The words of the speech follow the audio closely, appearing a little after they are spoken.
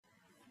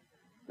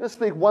going to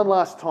speak one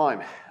last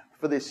time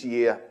for this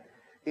year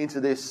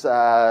into this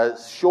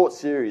short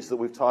series that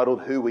we've titled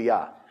Who We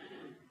Are.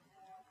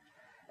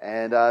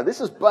 And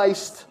this is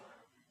based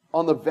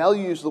on the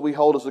values that we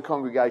hold as a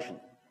congregation.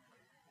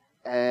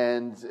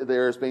 And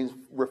there has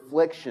been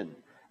reflection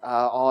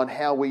on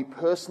how we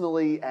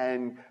personally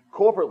and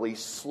corporately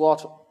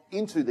slot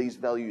into these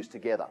values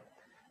together.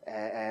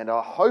 And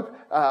I hope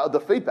the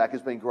feedback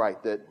has been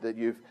great, that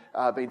you've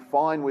been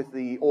fine with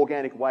the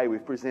organic way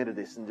we've presented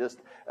this and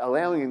just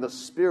allowing the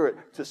Spirit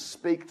to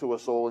speak to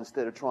us all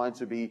instead of trying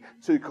to be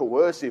too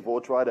coercive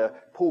or try to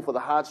pull for the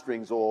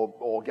heartstrings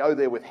or go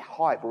there with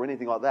hype or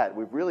anything like that.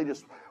 We've really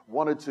just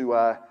wanted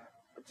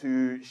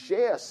to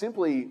share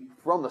simply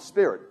from the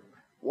Spirit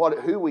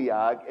who we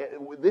are.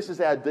 This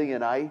is our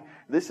DNA.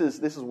 This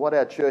is what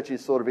our church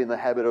is sort of in the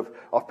habit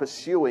of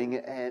pursuing,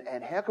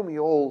 and how can we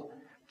all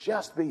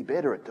just be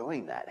better at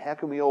doing that? How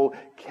can we all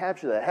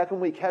capture that? How can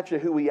we capture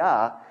who we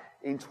are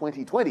in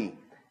 2020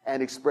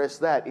 and express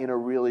that in a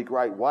really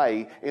great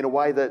way, in a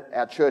way that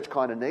our church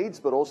kind of needs,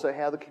 but also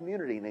how the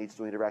community needs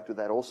to interact with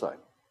that also?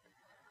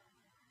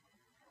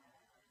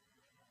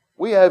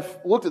 We have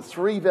looked at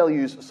 3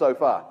 values so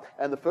far,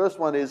 and the first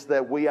one is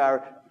that we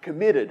are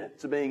committed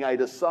to being a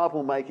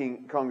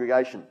disciple-making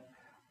congregation.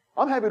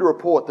 I'm happy to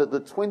report that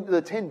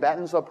the 10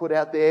 battens I put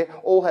out there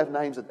all have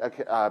names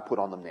that are put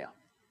on them now.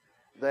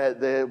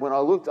 When I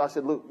looked, I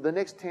said, look, the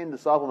next 10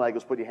 disciple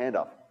makers, put your hand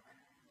up.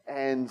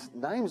 And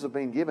names have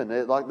been given.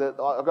 I've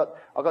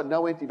got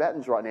no empty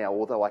battens right now,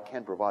 although I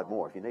can provide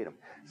more if you need them.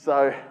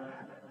 So,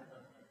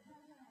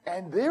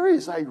 and there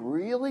is a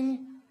really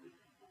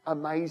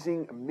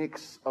amazing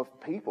mix of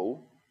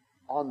people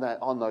on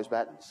those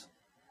battens.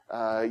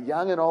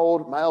 Young and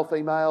old, male,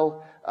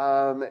 female,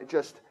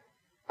 just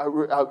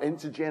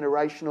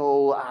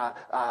intergenerational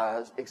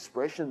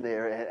expression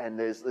there, and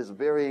there's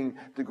varying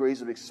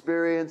degrees of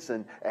experience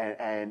and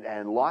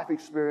life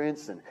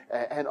experience, and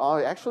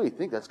I actually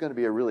think that's going to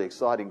be a really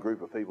exciting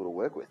group of people to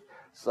work with.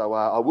 So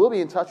I will be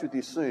in touch with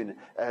you soon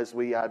as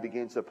we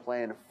begin to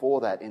plan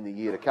for that in the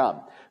year to come.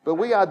 But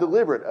we are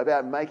deliberate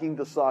about making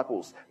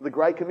disciples. The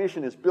Great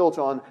Commission is built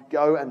on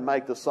go and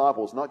make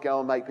disciples, not go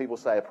and make people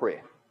say a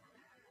prayer.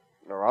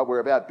 All right, we're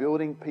about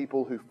building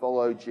people who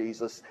follow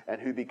Jesus and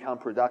who become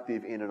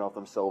productive in and of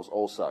themselves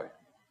also.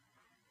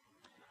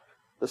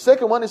 The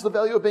second one is the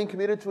value of being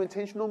committed to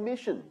intentional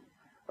mission.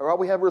 All right,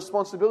 we have a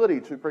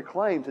responsibility to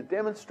proclaim, to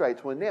demonstrate,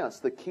 to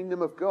announce the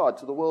kingdom of God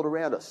to the world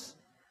around us.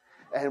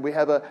 And we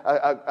have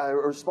a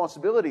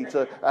responsibility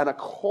and a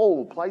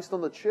call placed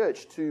on the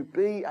church to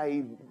be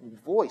a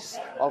voice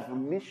of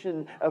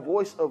mission, a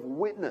voice of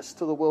witness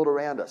to the world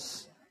around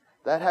us.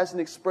 That has an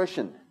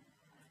expression.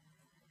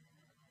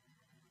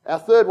 Our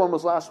third one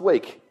was last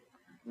week.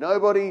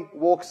 Nobody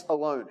walks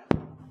alone.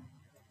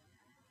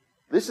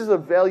 This is a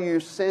value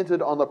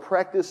centered on the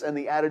practice and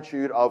the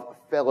attitude of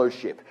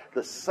fellowship,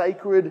 the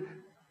sacred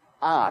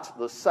art,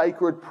 the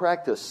sacred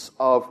practice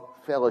of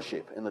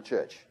fellowship in the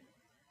church.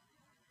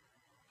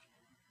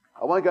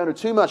 I won't go into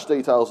too much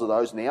details of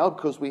those now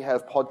because we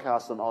have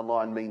podcasts and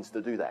online means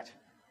to do that.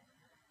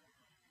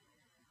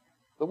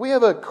 But we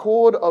have a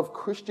chord of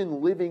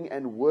Christian living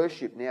and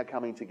worship now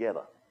coming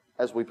together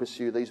as we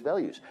pursue these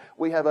values.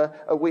 We have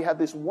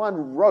this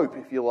one rope,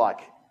 if you like.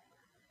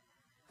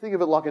 Think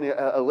of it like an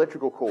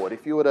electrical cord.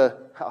 If you were to,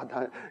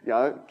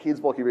 kids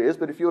block your ears,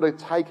 but if you were to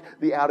take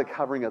the outer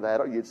covering of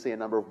that, you'd see a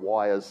number of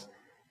wires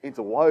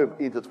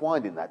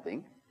intertwined in that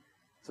thing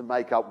to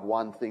make up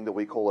one thing that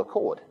we call a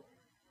cord.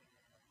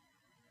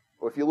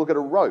 Or if you look at a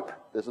rope,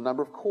 there's a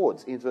number of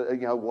cords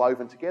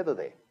woven together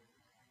there.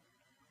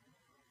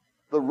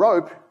 The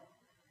rope,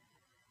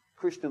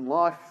 Christian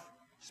life,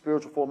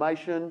 spiritual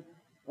formation,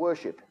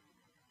 worship.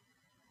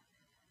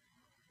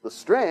 The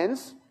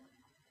strands,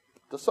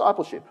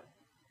 discipleship,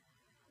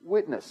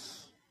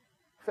 witness,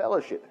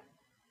 fellowship.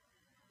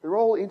 They're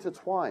all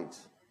intertwined.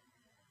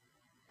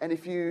 And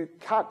if you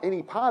cut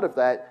any part of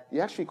that, you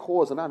actually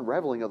cause an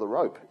unraveling of the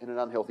rope in an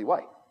unhealthy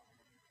way.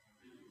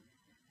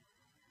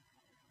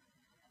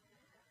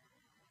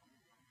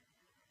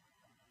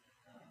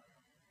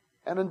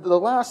 And then the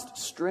last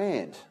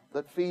strand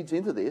that feeds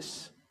into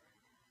this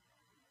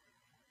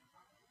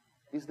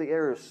is the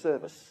area of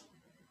service.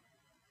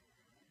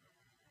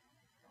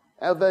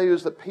 Our value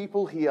is that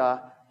people here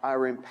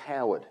are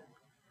empowered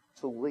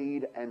to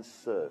lead and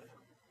serve.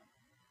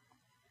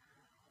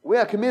 We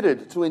are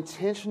committed to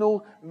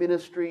intentional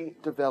ministry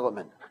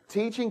development,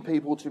 teaching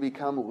people to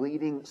become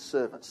leading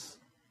servants.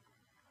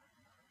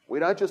 We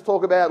don't just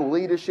talk about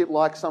leadership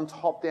like some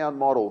top-down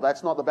model.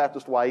 That's not the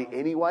Baptist way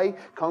anyway.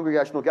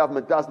 Congregational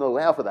government doesn't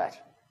allow for that.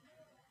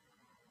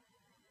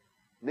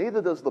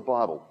 Neither does the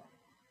Bible.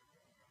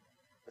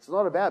 It's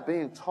not about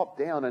being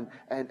top-down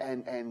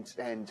it's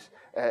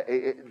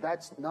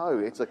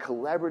a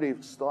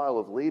collaborative style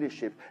of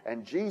leadership,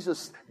 and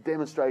Jesus'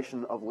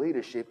 demonstration of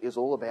leadership is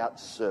all about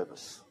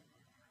service.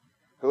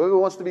 Whoever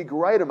wants to be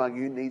great among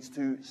you needs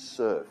to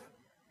serve.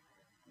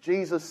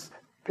 Jesus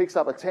picks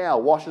up a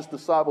towel, washes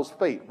disciples'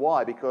 feet.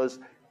 Why? Because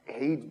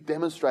he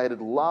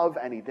demonstrated love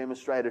and he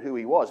demonstrated who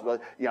he was,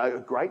 but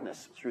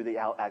greatness through the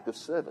act of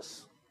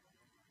service.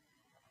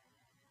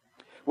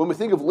 When we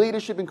think of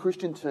leadership in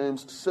Christian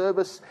terms,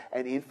 service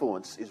and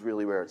influence is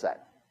really where it's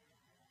at.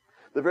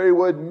 The very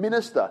word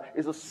minister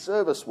is a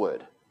service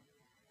word.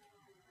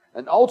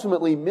 And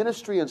ultimately,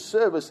 ministry and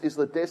service is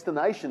the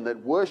destination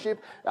that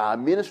worship,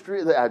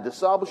 ministry,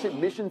 discipleship,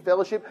 mission,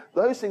 fellowship,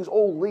 those things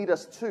all lead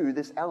us to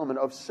this element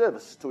of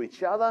service to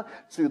each other,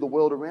 to the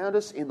world around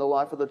us, in the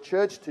life of the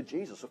church, to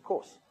Jesus, of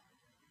course.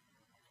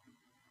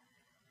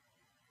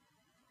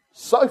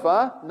 So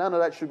far, none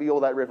of that should be all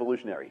that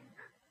revolutionary.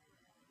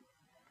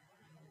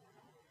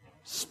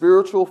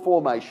 Spiritual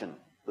formation,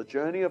 the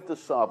journey of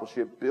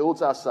discipleship,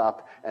 builds us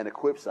up and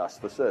equips us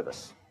for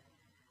service.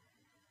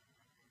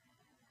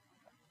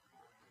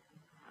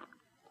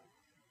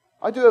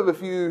 I do have a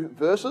few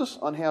verses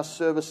on how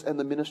service and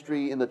the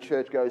ministry in the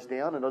church goes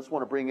down, and I just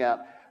want to bring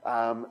out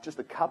just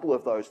a couple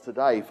of those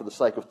today for the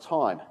sake of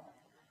time.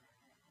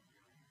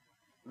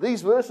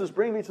 These verses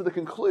bring me to the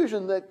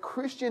conclusion that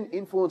Christian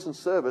influence and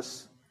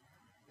service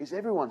is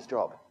everyone's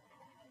job.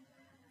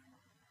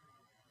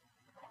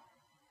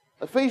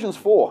 Ephesians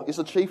 4 is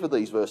the chief of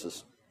these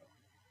verses.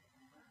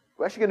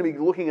 We're actually going to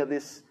be looking at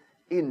this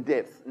in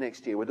depth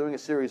next year. We're doing a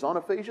series on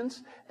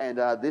Ephesians, and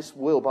this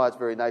will, by its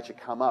very nature,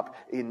 come up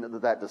in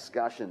that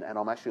discussion, and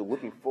I'm actually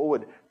looking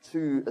forward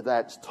to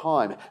that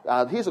time.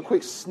 Here's a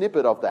quick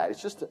snippet of that.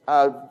 It's just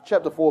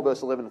chapter 4,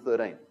 verse 11 to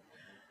 13.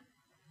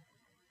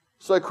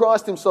 So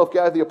Christ himself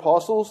gave the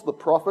apostles, the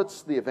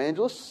prophets, the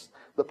evangelists,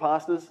 the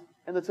pastors,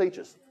 and the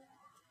teachers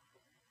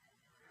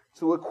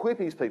to equip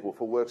his people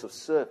for works of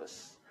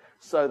service,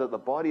 so that the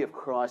body of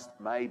Christ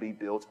may be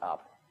built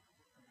up,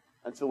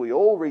 until we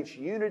all reach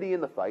unity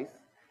in the faith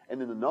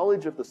and in the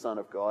knowledge of the Son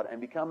of God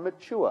and become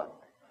mature,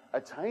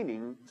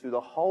 attaining to the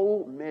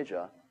whole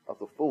measure of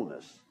the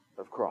fullness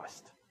of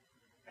Christ.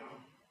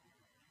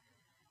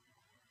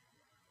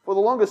 For the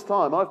longest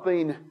time, I've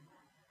been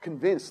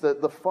convinced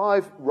that the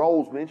 5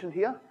 roles mentioned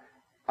here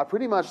are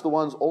pretty much the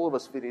ones all of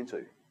us fit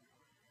into.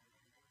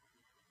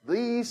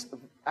 These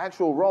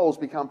actual roles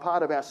become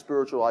part of our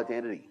spiritual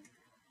identity.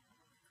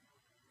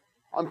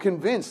 I'm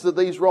convinced that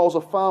these roles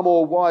are far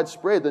more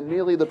widespread than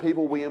merely the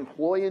people we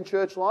employ in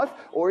church life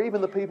or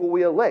even the people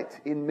we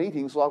elect in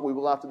meetings like we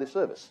will after this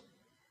service.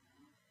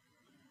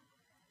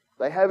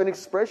 They have an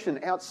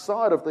expression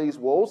outside of these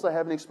walls. They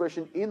have an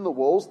expression in the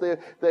walls.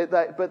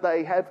 But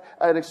they have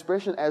an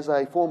expression as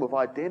a form of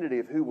identity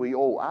of who we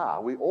all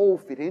are. We all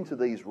fit into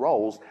these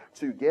roles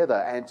together.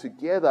 And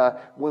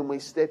together, when we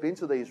step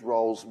into these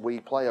roles, we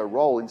play a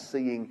role in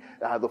seeing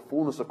the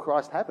fullness of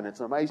Christ happen. It's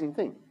an amazing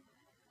thing.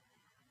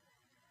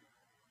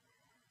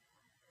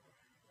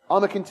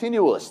 I'm a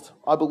continualist.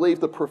 I believe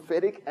the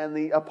prophetic and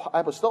the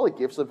apostolic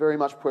gifts are very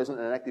much present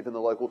and active in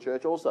the local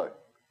church also.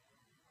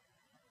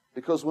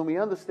 Because when we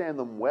understand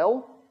them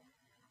well,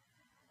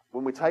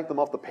 when we take them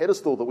off the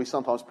pedestal that we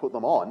sometimes put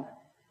them on,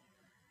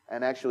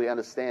 and actually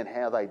understand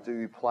how they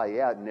do play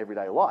out in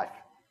everyday life,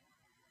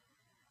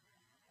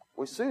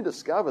 we soon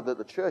discover that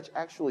the church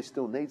actually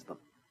still needs them.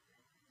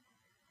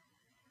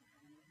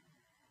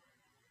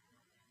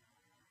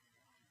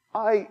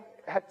 I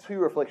had 2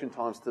 reflection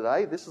times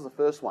today. This is the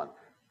first one.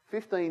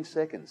 15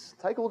 seconds.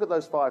 Take a look at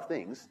those 5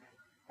 things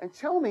and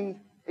tell me,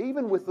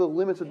 even with the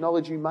limited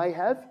knowledge you may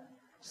have,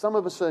 some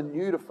of us are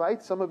new to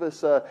faith, some of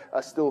us are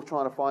still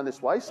trying to find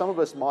this way, some of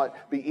us might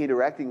be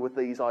interacting with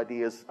these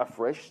ideas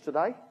afresh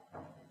today.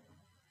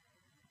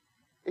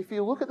 If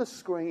you look at the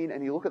screen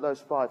and you look at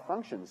those 5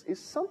 functions, is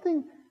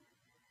something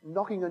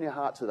knocking on your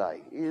heart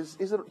today?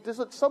 Does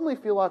it suddenly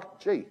feel like,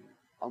 gee,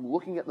 I'm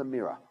looking at the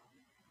mirror?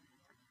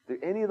 Do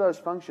any of those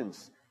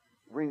functions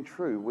ring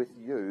true with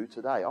you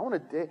today?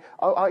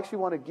 I actually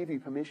want to give you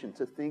permission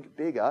to think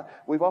bigger.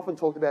 We've often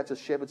talked about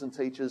just shepherds and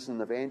teachers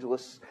and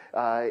evangelists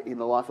in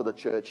the life of the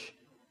church.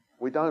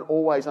 We don't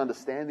always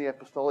understand the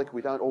apostolic.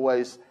 We don't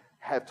always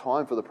have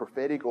time for the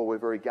prophetic, or we're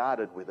very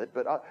guarded with it.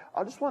 But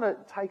I just want to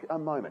take a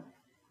moment,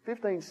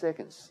 15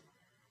 seconds.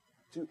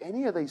 Do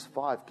any of these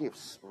 5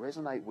 gifts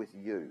resonate with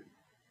you?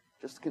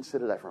 Just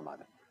consider that for a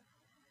moment.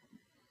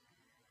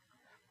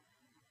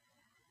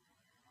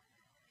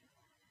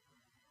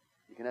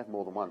 You can have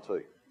more than one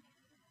too.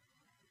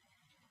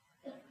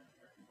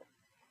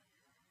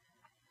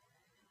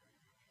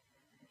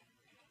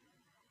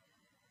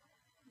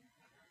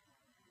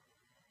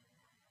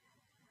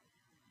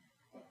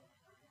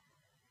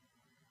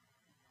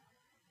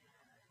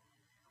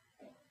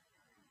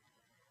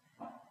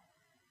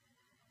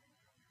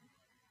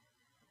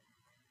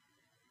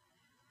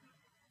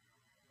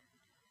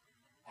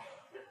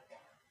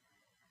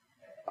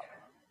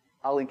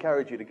 I'll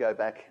encourage you to go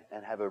back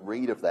and have a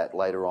read of that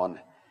later on.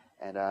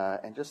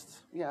 And just,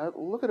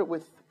 look at it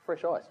with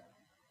fresh eyes.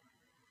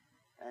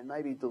 And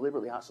maybe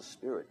deliberately ask the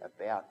Spirit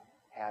about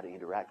how to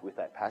interact with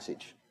that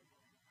passage.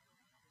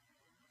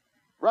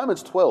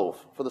 Romans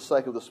 12, for the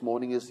sake of this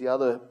morning, is the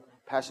other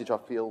passage I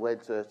feel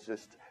led to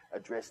just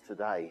address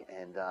today.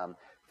 And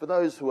for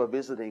those who are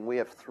visiting, we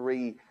have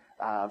 3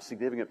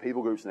 significant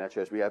people groups in our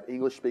church. We have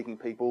English-speaking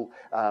people.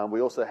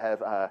 We also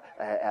have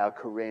our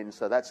Karen,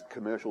 so that's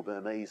commercial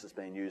Burmese that's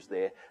being used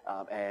there,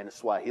 and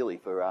Swahili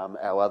for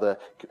our other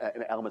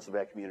elements of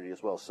our community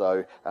as well.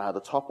 So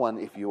the top one,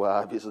 if you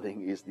are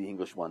visiting, is the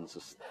English one.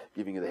 Just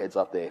giving you the heads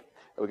up there.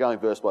 We're going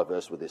verse by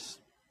verse with this.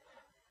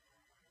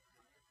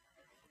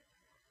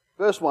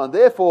 Verse 1,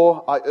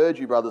 therefore I urge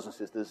you, brothers and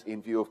sisters,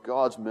 in view of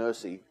God's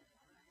mercy,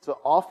 to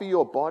offer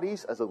your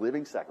bodies as a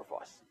living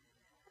sacrifice,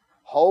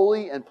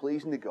 holy and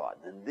pleasing to God.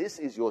 And this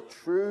is your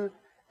true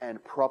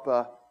and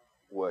proper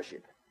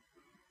worship.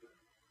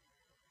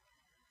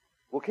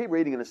 We'll keep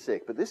reading in a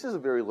sec, but this is a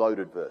very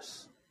loaded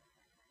verse.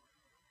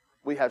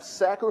 We have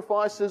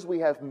sacrifices, we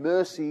have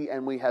mercy,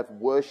 and we have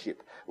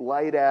worship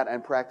laid out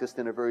and practiced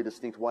in a very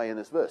distinct way in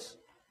this verse.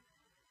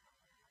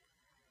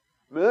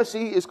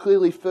 Mercy is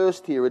clearly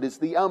first here. It is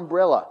the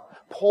umbrella.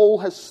 Paul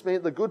has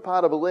spent the good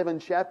part of 11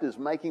 chapters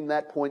making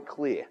that point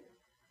clear.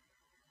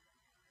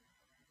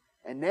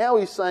 And now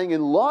he's saying,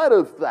 in light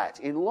of that,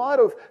 in light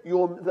of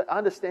the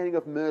understanding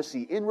of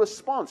mercy, in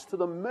response to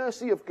the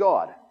mercy of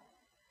God,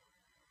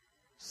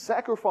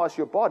 sacrifice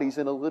your bodies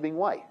in a living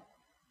way.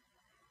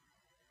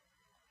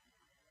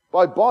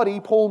 By body,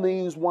 Paul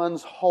means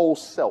one's whole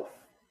self.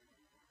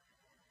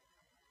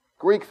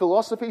 Greek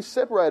philosophy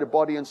separated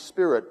body and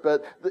spirit,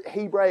 but the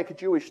Hebraic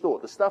Jewish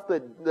thought, the stuff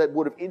that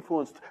would have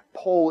influenced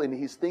Paul in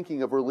his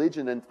thinking of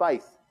religion and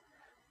faith,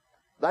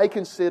 they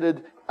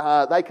considered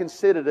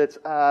it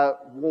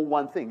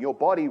one thing. Your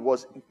body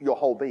was your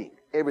whole being,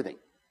 everything.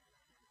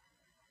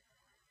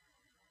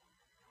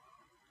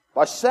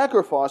 By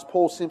sacrifice,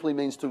 Paul simply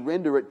means to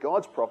render it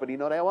God's property,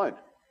 not our own.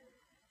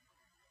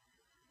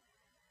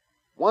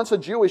 Once a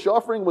Jewish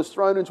offering was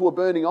thrown into a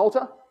burning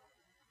altar,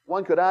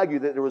 one could argue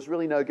that there was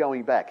really no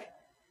going back.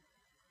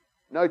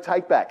 No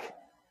take back.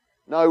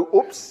 No,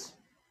 oops,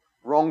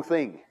 wrong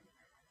thing.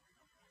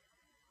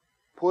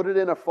 Put it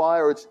in a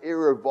fire, it's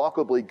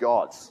irrevocably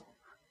God's.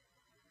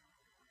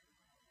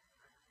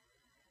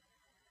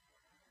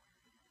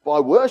 By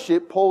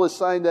worship, Paul is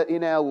saying that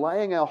in our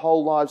laying our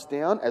whole lives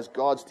down as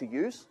God's to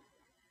use,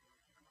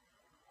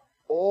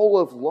 all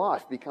of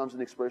life becomes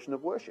an expression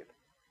of worship.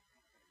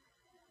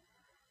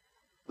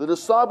 The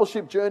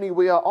discipleship journey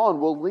we are on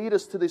will lead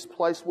us to this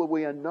place where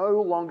we are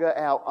no longer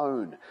our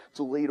own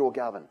to lead or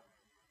govern.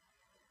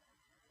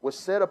 We're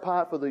set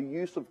apart for the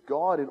use of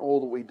God in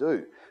all that we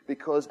do.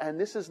 And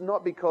this is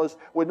not because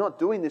we're not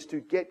doing this to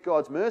get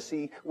God's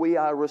mercy. We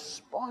are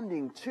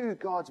responding to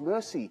God's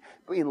mercy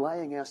in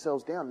laying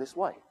ourselves down this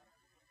way.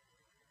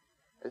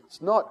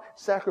 It's not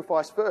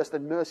sacrifice first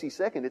and mercy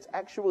second. It's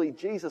actually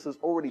Jesus has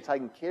already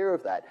taken care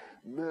of that.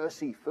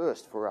 Mercy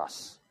first for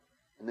us.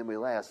 And then we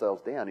lay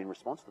ourselves down in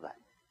response to that.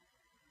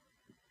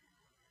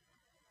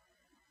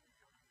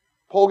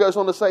 Paul goes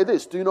on to say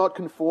this, do not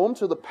conform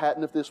to the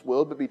pattern of this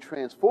world, but be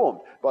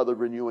transformed by the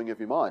renewing of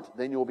your mind.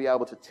 Then you'll be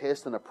able to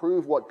test and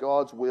approve what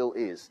God's will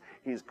is,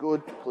 his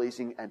good,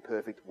 pleasing, and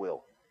perfect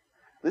will.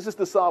 This is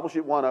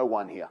Discipleship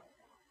 101 here.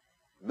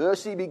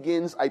 Mercy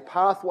begins a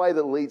pathway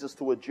that leads us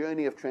to a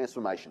journey of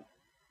transformation.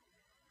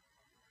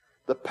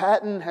 The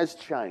pattern has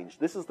changed.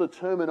 This is the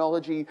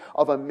terminology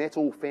of a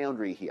metal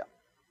foundry here.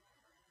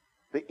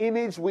 The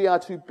image we are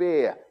to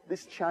bear,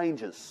 this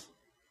changes.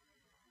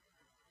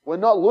 We're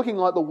not looking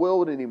like the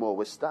world anymore.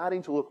 We're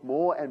starting to look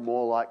more and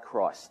more like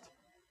Christ.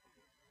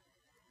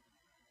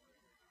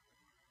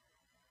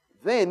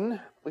 Then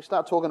we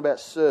start talking about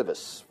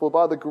service. For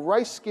by the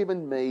grace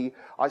given me,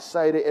 I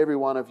say to every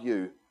one of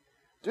you,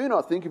 do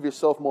not think of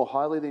yourself more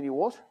highly than you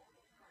ought,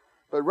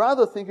 but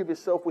rather think of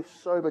yourself with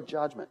sober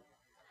judgment,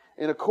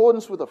 in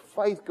accordance with the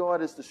faith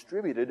God has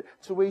distributed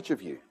to each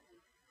of you.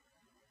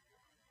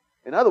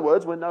 In other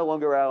words, we're no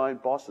longer our own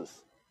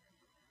bosses.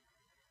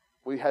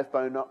 We have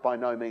by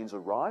no means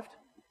arrived.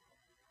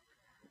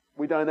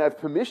 We don't have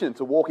permission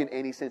to walk in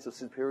any sense of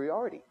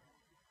superiority.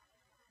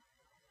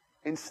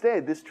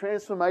 Instead, this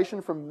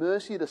transformation from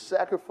mercy to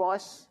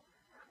sacrifice,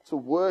 to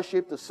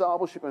worship,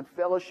 discipleship and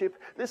fellowship,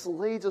 this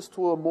leads us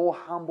to a more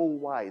humble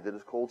way that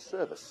is called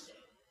service.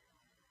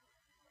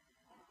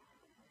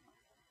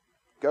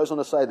 Goes on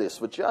to say this,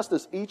 for just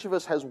as each of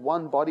us has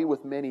one body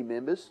with many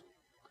members,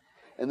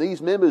 and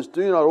these members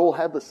do not all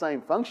have the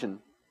same function,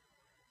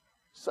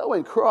 so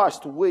in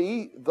Christ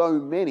we, though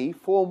many,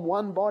 form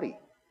one body,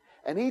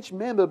 and each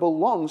member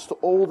belongs to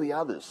all the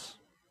others.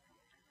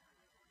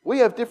 We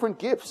have different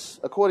gifts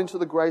according to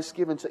the grace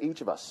given to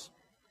each of us.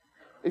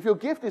 If your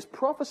gift is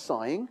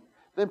prophesying,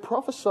 then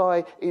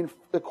prophesy in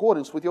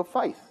accordance with your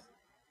faith.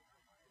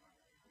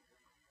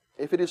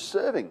 If it is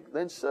serving,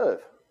 then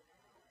serve.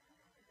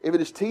 If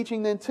it is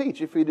teaching, then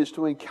teach. If it is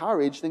to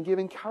encourage, then give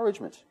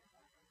encouragement.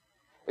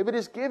 If it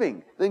is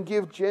giving, then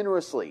give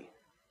generously.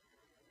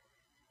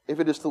 If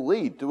it is to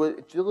lead, do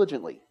it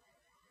diligently.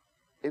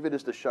 If it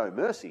is to show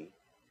mercy,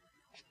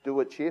 do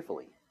it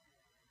cheerfully.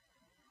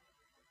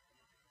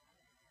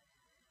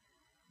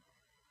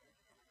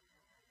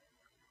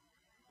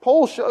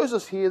 Paul shows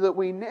us here that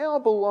we now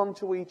belong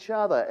to each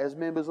other as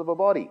members of a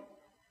body.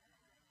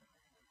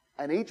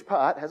 And each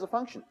part has a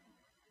function.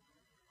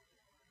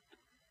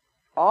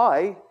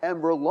 I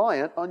am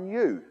reliant on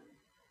you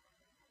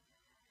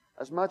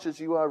as much as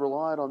you are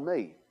reliant on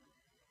me.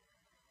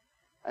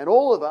 And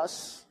all of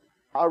us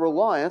are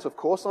reliant, of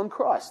course, on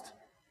Christ.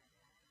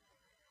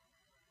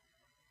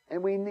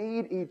 And we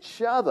need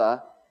each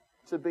other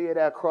to be at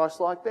our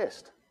Christ-like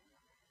best.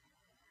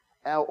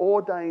 Our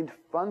ordained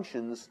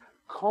functions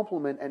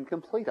complement and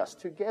complete us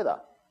together.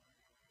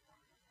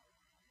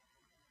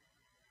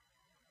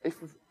 If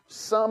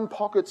some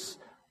pockets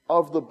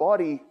of the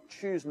body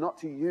choose not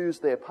to use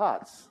their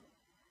parts,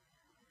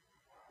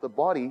 the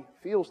body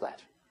feels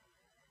that.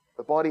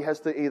 The body has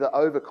to either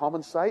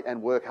overcompensate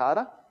and work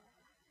harder,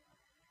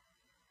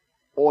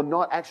 or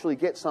not actually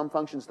get some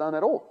functions done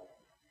at all,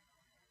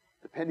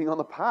 depending on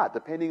the part,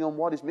 depending on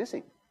what is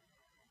missing.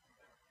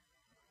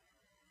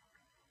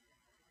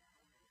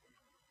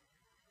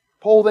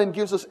 Paul then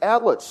gives us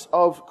outlets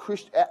of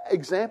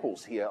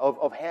examples here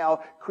of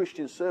how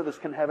Christian service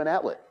can have an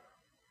outlet.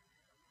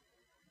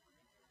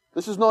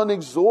 This is not an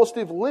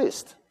exhaustive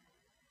list.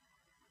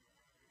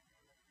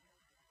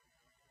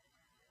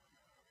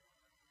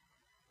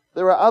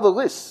 There are other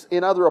lists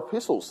in other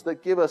epistles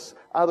that give us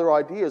other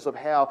ideas of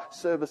how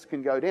service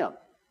can go down.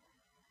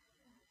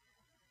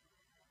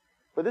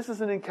 But this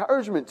is an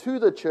encouragement to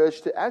the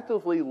church to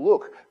actively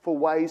look for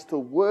ways to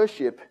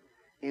worship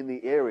in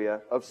the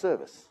area of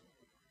service.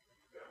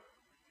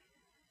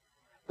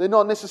 They're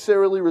not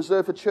necessarily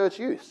reserved for church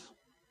use.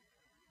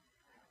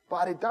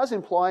 But it does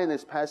imply in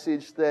this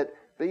passage that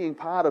being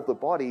part of the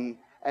body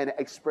and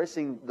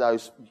expressing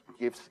those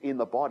gifts in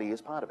the body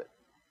is part of it.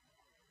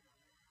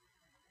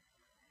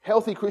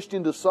 Healthy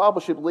Christian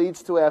discipleship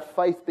leads to our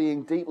faith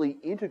being deeply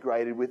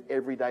integrated with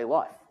everyday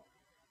life.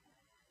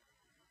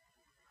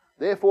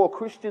 Therefore,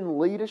 Christian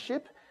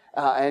leadership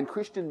and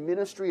Christian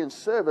ministry and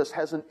service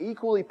has an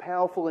equally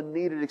powerful and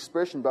needed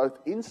expression both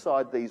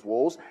inside these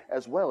walls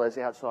as well as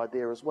outside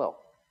there as well.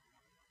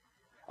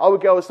 I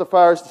would go as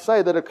far as to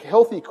say that a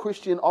healthy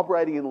Christian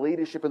operating in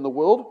leadership in the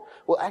world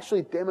will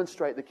actually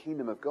demonstrate the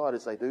kingdom of God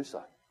as they do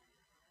so.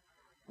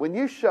 When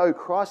you show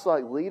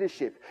Christ-like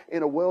leadership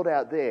in a world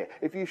out there,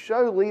 if you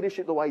show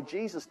leadership the way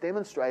Jesus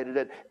demonstrated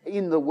it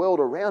in the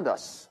world around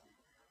us,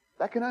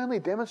 that can only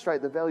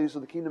demonstrate the values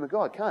of the kingdom of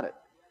God, can't it?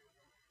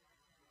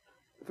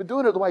 If we're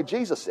doing it the way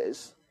Jesus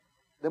says,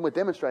 then we're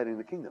demonstrating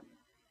the kingdom.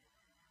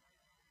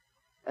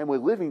 And we're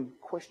living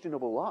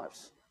questionable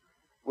lives.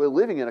 We're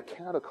living in a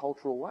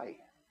countercultural way.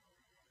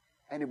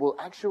 And it will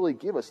actually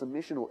give us a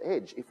missional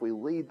edge if we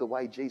lead the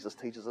way Jesus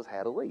teaches us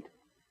how to lead.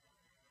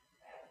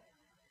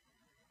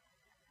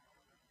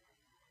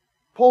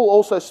 Paul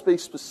also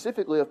speaks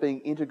specifically of being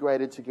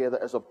integrated together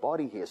as a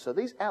body here. So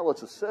these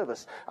outlets of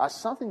service are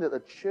something that the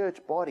church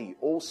body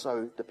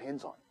also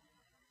depends on.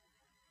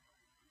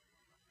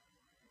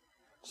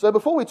 So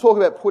before we talk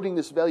about putting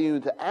this value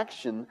into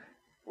action,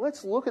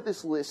 let's look at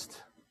this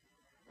list.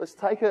 Let's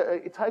take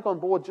on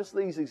board just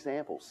these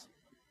examples.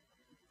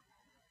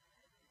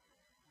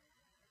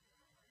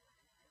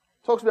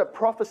 Talks about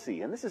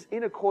prophecy, and this is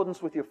in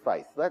accordance with your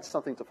faith. That's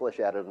something to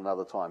flesh out at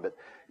another time. But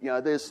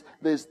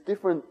there's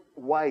different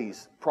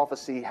ways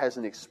prophecy has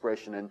an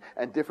expression,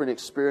 and different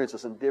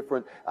experiences, and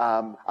different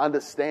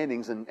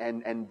understandings,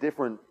 and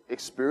different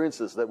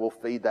experiences that will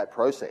feed that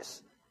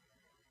process.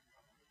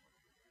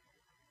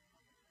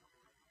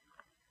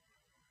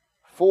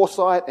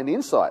 Foresight and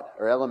insight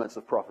are elements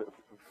of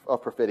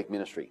prophetic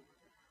ministry.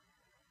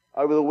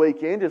 Over the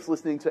weekend, just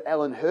listening to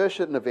Alan Hirsch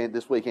at an event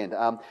this weekend,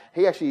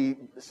 he actually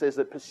says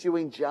that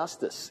pursuing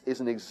justice is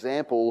an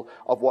example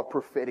of what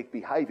prophetic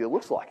behaviour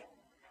looks like.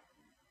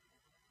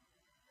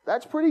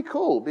 That's pretty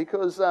cool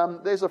because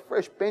there's a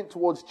fresh bent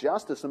towards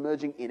justice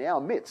emerging in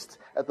our midst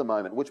at the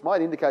moment, which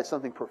might indicate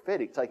something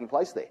prophetic taking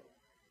place there.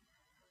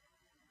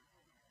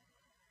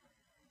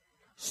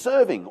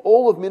 Serving,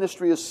 all of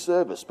ministry is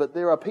service, but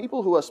there are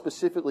people who are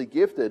specifically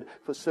gifted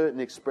for certain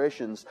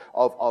expressions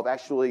of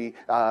actually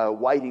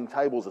waiting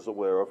tables, as it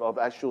were, of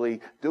actually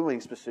doing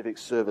specific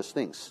service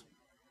things.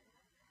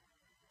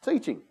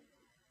 Teaching.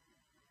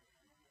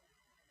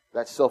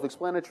 That's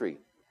self-explanatory.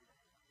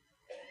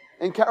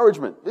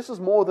 Encouragement. This is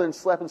more than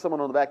slapping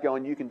someone on the back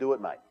going, "You can do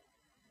it, mate."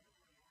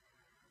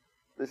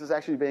 This is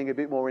actually being a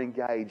bit more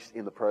engaged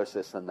in the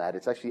process than that.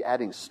 It's actually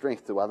adding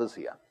strength to others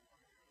here.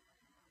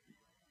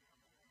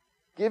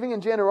 Giving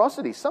and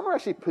generosity. Some are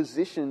actually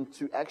positioned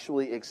to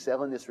actually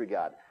excel in this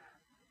regard.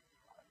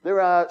 There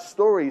are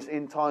stories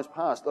in times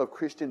past of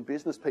Christian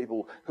business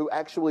people who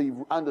actually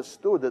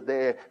understood that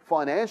their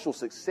financial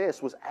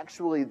success was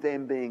actually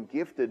them being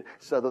gifted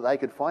so that they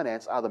could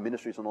finance other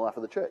ministries in the life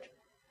of the church.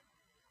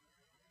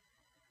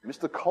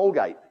 Mr.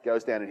 Colgate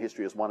goes down in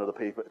history as one of the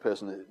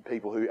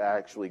people who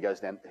actually goes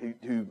down,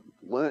 who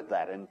learnt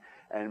that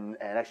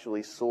and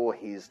actually saw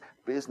his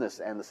business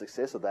and the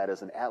success of that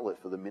as an outlet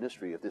for the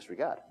ministry of this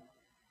regard.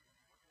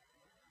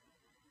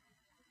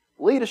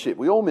 Leadership,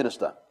 we all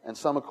minister, and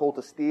some are called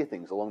to steer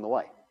things along the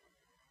way.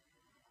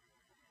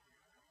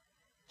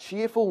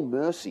 Cheerful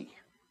mercy.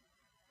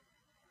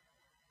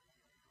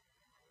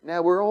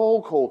 Now, we're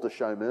all called to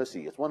show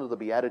mercy. It's one of the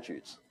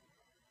Beatitudes.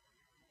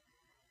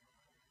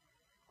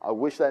 I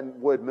wish that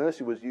word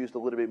mercy was used a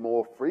little bit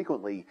more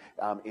frequently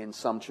in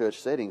some church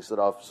settings that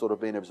I've sort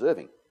of been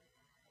observing.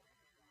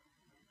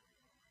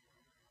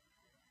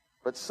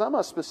 But some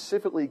are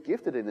specifically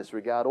gifted in this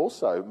regard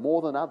also,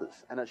 more than others,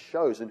 and it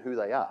shows in who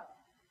they are.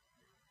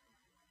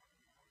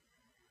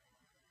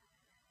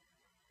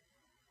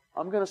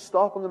 I'm going to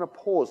stop, I'm going to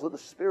pause, let the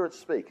Spirit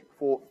speak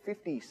for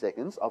 50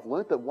 seconds. I've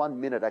learnt that 1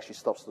 minute actually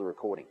stops the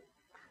recording.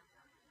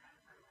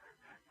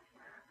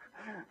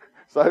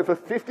 So for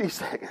 50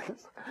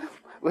 seconds,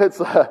 let's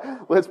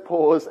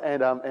pause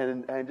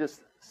and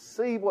just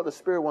see what the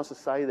Spirit wants to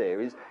say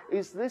there.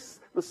 Is this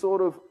the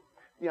sort of,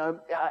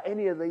 are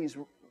any of these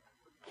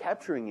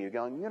capturing you,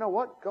 going, you know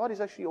what, God is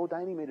actually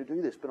ordaining me to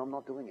do this, but I'm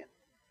not doing it.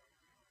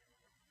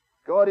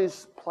 God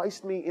has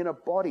placed me in a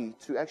body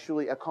to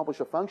actually accomplish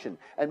a function.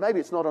 And maybe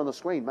it's not on the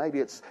screen, maybe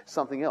it's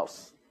something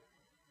else.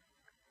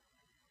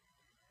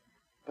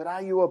 But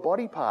are you a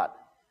body part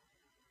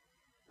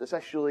that's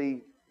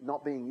actually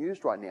not being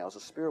used right now? Is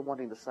the Spirit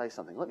wanting to say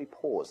something? Let me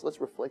pause.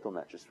 Let's reflect on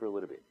that just for a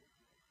little bit.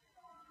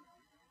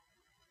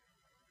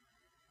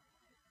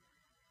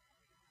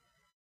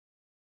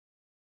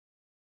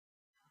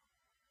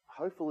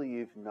 Hopefully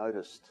you've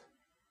noticed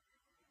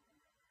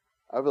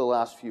over the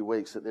last few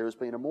weeks that there has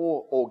been a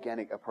more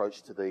organic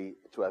approach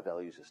to our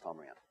values this time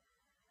around.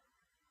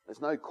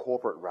 There's no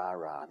corporate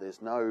rah-rah.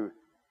 There's no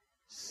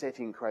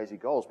setting crazy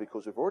goals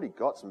because we've already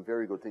got some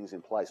very good things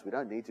in place. We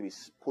don't need to be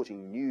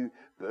putting new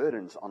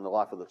burdens on the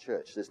life of the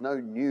church. There's no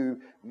new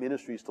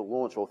ministries to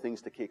launch or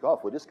things to kick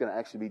off. We're just going to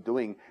actually be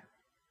doing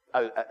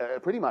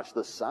pretty much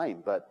the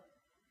same, but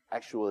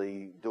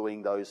actually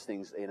doing those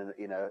things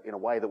in a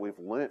way that we've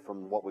learnt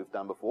from what we've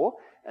done before,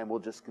 and we'll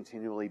just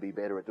continually be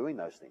better at doing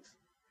those things.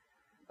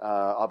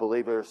 I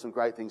believe there are some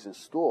great things in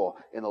store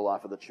in the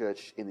life of the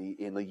church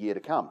in the year to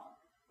come,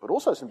 but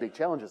also some big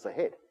challenges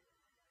ahead.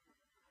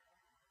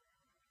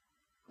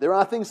 There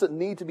are things that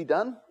need to be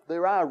done.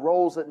 There are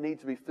roles that need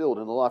to be filled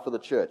in the life of the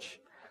church.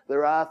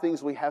 There are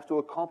things we have to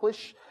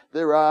accomplish.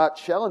 There are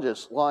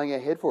challenges lying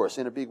ahead for us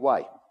in a big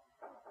way.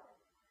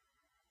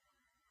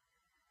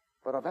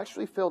 But I've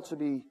actually felt to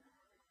be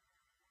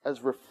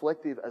as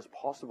reflective as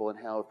possible in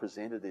how I've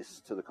presented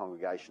this to the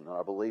congregation. And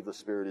I believe the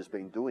Spirit has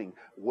been doing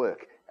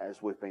work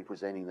as we've been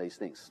presenting these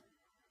things.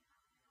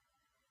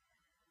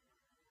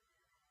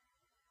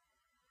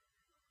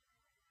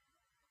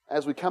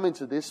 As we come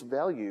into this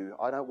value,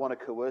 I don't want to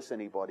coerce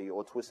anybody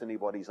or twist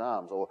anybody's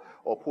arms or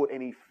put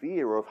any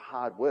fear of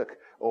hard work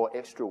or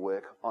extra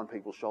work on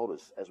people's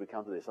shoulders as we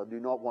come to this. I do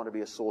not want to be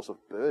a source of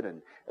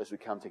burden as we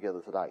come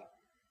together today.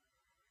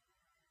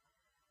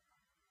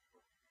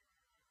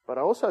 But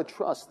I also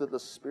trust that the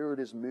Spirit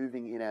is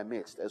moving in our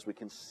midst as we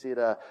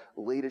consider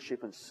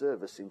leadership and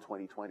service in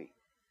 2020.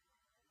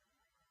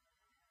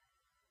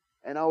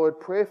 And I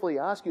would prayerfully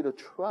ask you to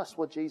trust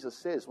what Jesus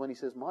says when he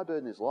says, "My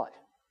burden is light."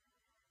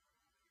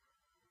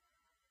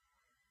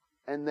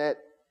 And that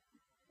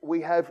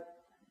we have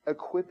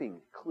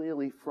equipping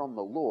clearly from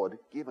the Lord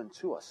given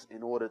to us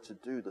in order to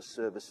do the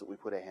service that we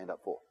put our hand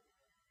up for.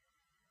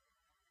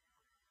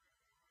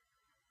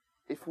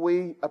 If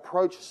we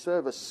approach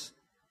service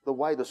the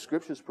way the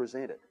Scriptures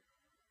present it,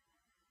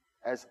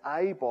 as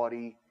a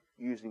body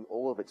using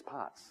all of its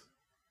parts,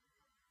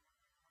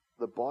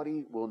 the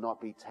body will not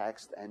be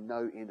taxed and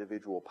no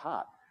individual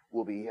part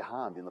will be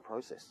harmed in the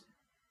process.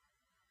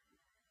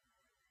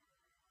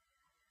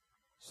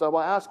 So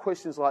I ask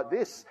questions like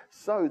this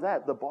so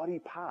that the body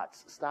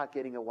parts start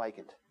getting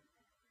awakened.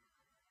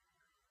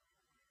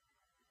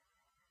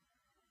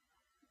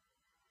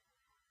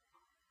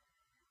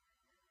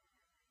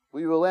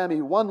 Will you allow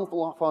me one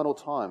final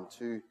time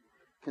to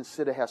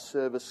consider how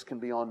service can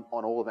be on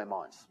all of our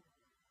minds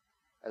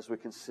as we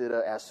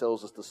consider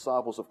ourselves as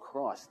disciples of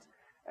Christ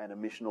and a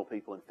missional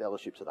people in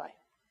fellowship today?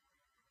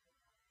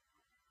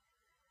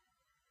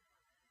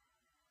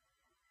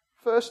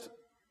 First,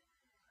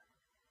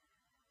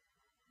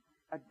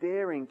 a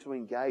daring to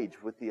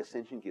engage with the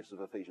ascension gifts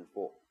of Ephesians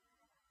 4.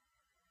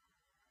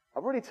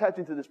 I've already tapped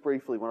into this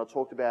briefly when I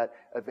talked about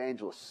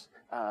evangelists,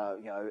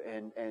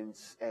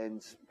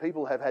 and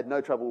people have had no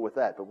trouble with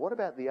that. But what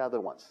about the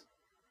other ones?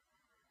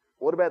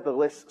 What about the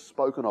less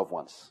spoken of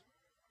ones?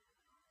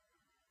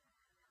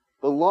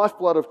 The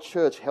lifeblood of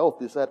church health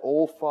is that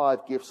all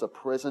 5 gifts are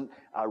present,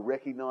 are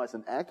recognized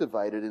and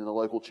activated in the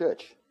local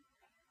church.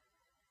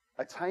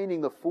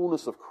 Attaining the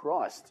fullness of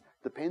Christ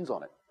depends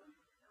on it.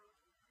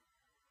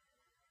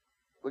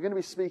 We're going to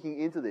be speaking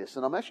into this,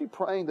 and I'm actually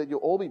praying that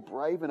you'll all be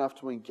brave enough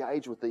to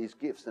engage with these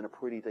gifts in a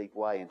pretty deep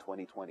way in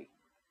 2020.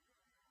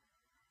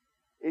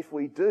 If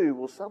we do,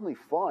 we'll suddenly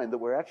find that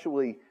we're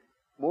actually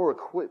more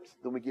equipped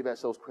than we give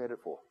ourselves credit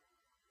for.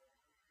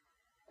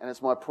 And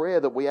it's my prayer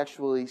that we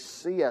actually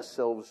see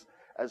ourselves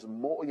as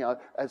more,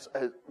 as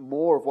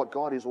more of what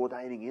God is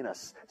ordaining in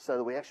us, so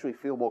that we actually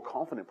feel more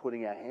confident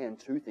putting our hand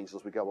to things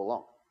as we go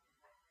along.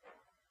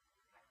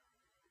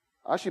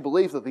 I actually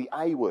believe that the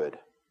A word,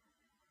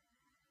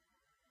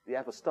 the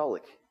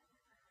apostolic,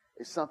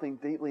 is something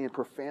deeply and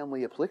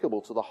profoundly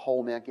applicable to the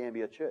whole Mount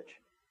Gambier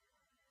church.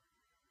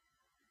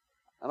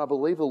 And I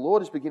believe the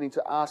Lord is beginning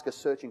to ask a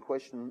searching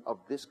question of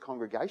this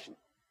congregation.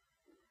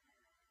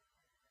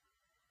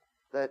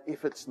 That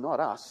if it's not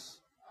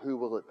us, who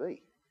will it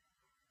be?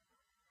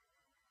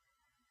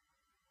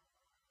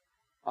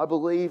 I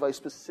believe a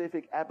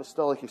specific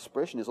apostolic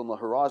expression is on the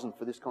horizon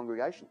for this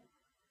congregation.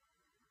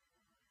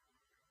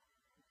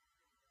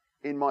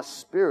 In my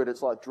spirit,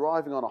 it's like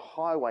driving on a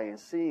highway and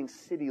seeing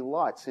city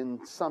lights in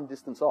some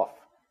distance off.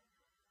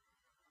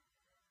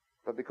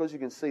 But because you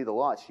can see the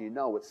lights, you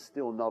know it's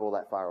still not all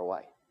that far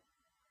away.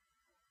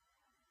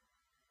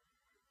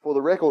 For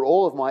the record,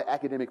 all of my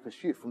academic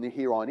pursuit from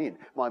here on in,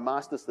 my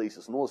master's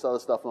thesis and all this other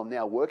stuff I'm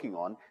now working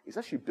on, is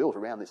actually built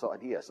around this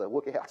idea, so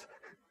look out.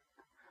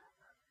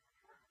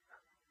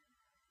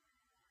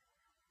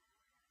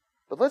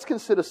 But let's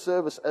consider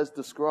service as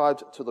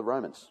described to the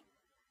Romans.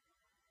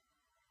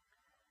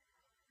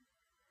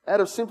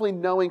 Out of simply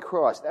knowing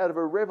Christ, out of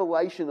a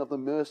revelation of the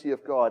mercy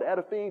of God, out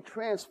of being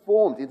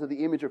transformed into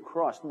the image of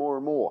Christ more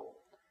and more,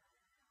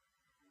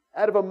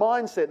 out of a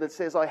mindset that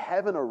says, I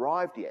haven't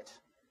arrived yet,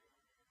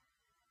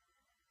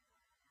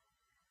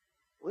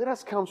 let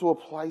us come to a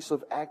place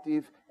of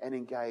active and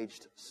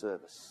engaged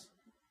service.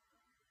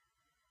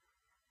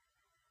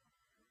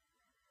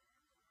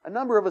 A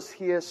number of us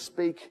here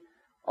speak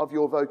of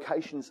your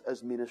vocations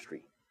as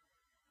ministry.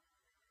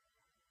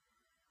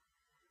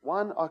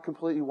 One, I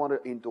completely want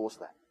to endorse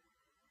that.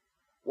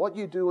 What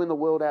you do in the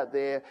world out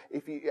there,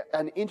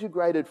 an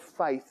integrated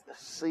faith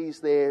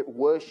sees their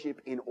worship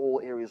in all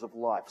areas of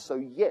life. So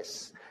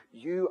yes,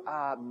 you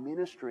are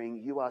ministering,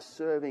 you are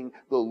serving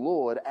the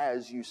Lord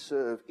as you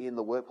serve in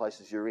the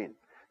workplaces you're in.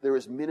 There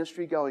is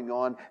ministry going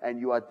on and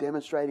you are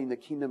demonstrating the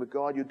kingdom of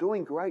God. You're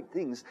doing great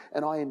things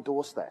and I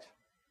endorse that.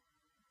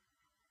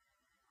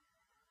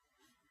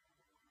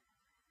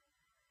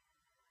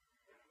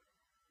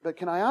 But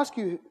can I ask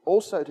you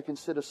also to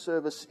consider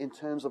service in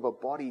terms of a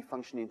body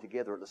functioning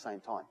together at the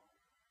same time?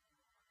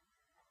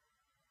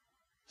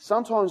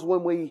 Sometimes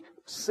when we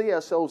see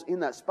ourselves in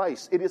that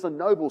space, it is a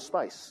noble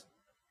space.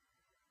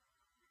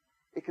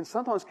 It can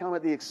sometimes come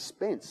at the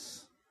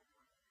expense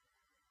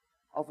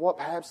of what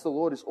perhaps the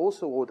Lord is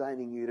also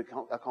ordaining you to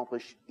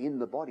accomplish in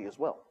the body as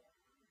well.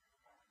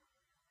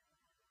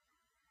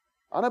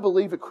 I don't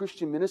believe a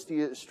Christian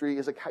ministry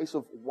is a case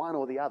of one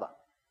or the other.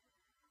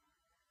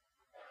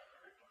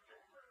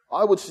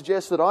 I would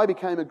suggest that I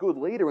became a good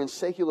leader in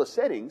secular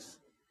settings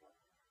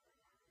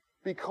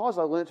because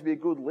I learned to be a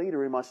good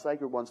leader in my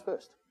sacred ones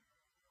first.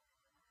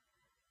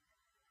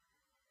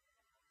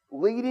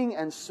 Leading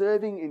and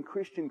serving in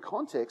Christian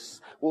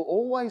contexts will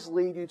always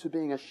lead you to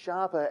being a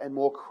sharper and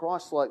more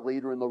Christ-like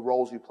leader in the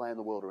roles you play in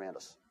the world around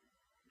us.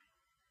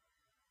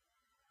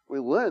 We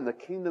learn the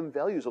kingdom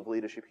values of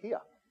leadership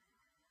here.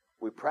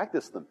 We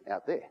practice them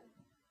out there.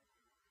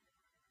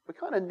 We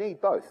kind of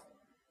need both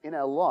in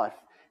our life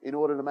in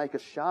order to make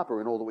us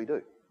sharper in all that we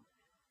do.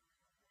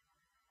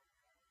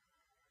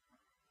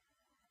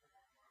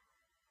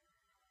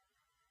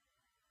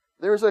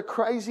 There is a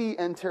crazy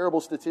and terrible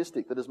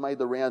statistic that has made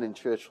the round in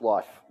church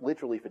life,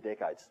 literally for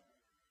decades.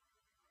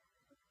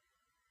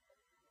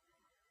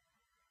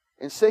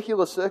 In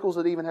secular circles,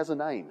 it even has a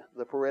name,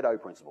 the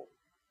Pareto principle.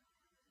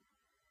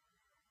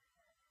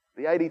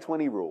 The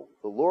 80-20 rule,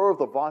 the law of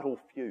the vital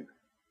few.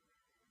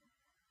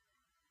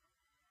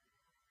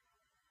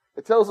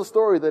 It tells the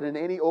story that in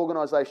any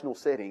organisational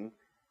setting,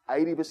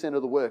 80%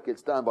 of the work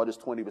gets done by just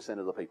 20%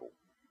 of the people.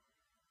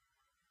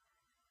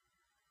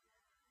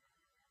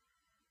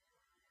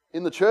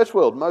 In the church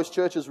world, most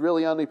churches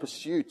really only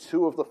pursue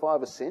 2 of the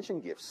 5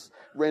 ascension gifts,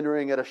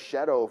 rendering it a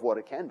shadow of what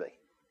it can be.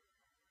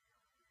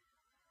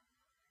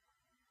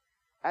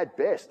 At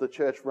best, the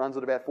church runs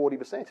at about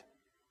 40%.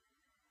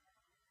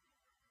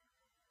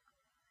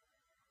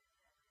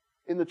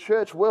 In the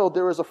church world,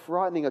 there is a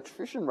frightening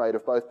attrition rate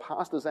of both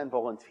pastors and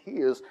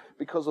volunteers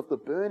because of the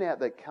burnout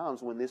that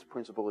comes when this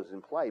principle is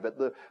in play. But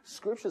the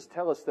scriptures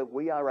tell us that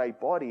we are a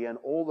body and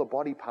all the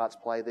body parts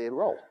play their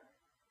role.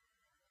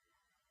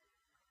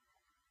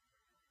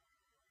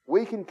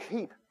 We can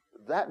keep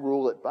that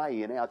rule at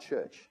bay in our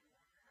church.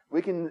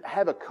 We can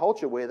have a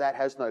culture where that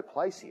has no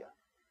place here.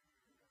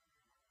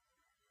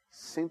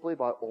 Simply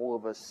by all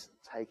of us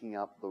taking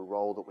up the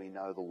role that we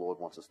know the Lord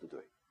wants us to do.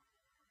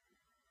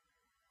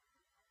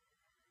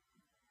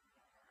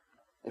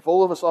 If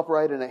all of us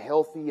operate in a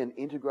healthy and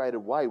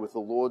integrated way with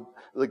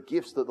the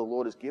gifts that the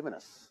Lord has given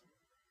us,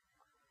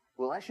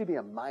 we'll actually be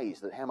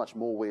amazed at how much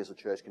more we as a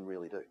church can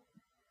really do.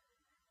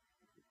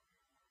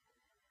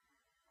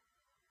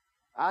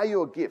 Are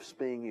your gifts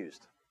being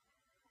used?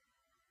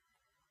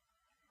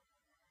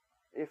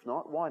 If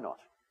not, why not?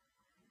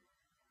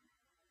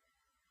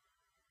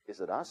 Is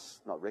it us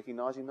not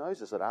recognizing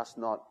those? Is it us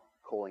not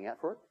calling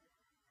out for it?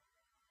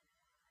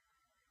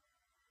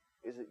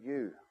 Is it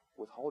you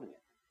withholding it?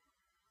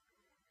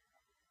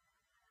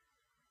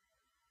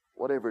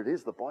 Whatever it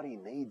is, the body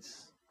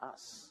needs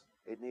us.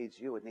 It needs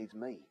you. It needs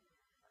me.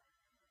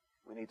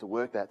 We need to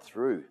work that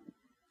through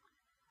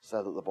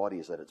so that the body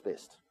is at its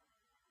best.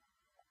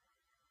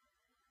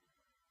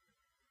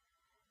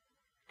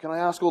 Can I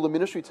ask all the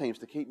ministry teams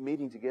to keep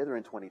meeting together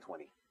in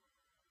 2020?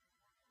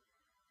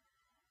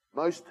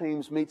 Most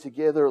teams meet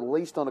together at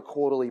least on a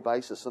quarterly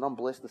basis, and I'm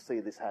blessed to see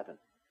this happen.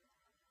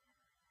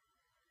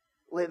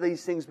 Let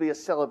these things be a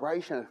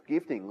celebration of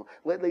gifting.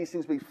 Let these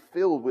things be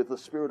filled with the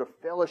spirit of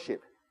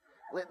fellowship.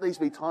 Let these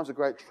be times of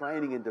great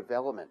training and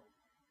development.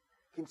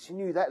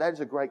 Continue that. That is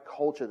a great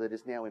culture that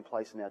is now in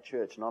place in our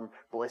church, and I'm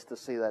blessed to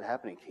see that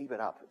happening. Keep it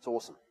up. It's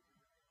awesome.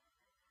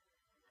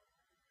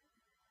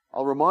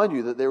 I'll remind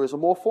you that there is a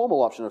more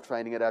formal option of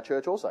training at our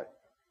church also.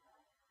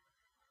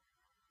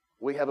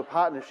 We have a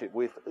partnership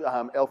with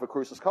Alpha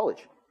Crucis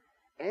College.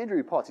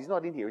 Andrew Potts, he's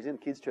not in here, he's in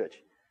the kids' church,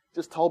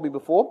 just told me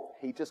before,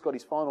 he just got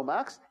his final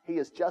marks. He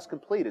has just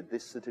completed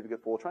this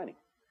Certificate 4 training.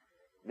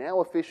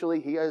 Now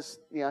officially he has,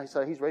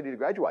 so he's ready to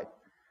graduate.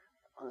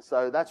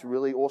 So that's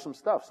really awesome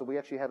stuff. So we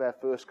actually have our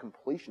first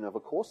completion of a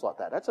course like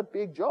that. That's a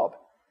big job.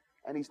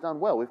 And he's done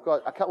well. We've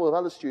got a couple of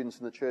other students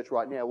in the church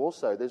right now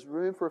also. There's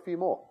room for a few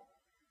more.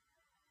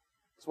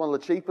 It's one of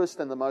the cheapest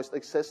and the most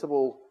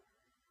accessible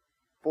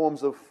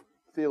forms of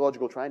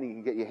theological training you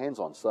can get your hands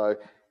on. So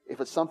if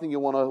it's something you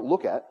want to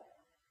look at,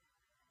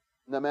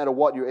 no matter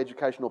what your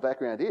educational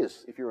background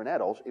is, if you're an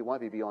adult, it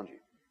won't be beyond you.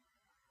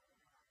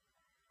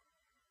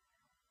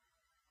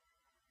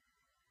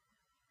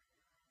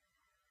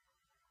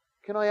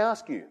 Can I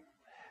ask you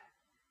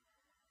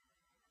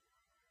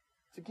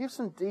to give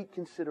some deep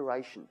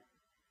consideration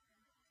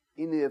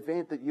in the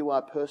event that you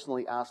are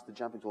personally asked to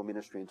jump into a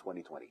ministry in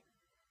 2020?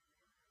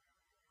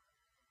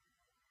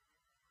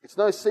 It's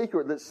no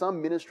secret that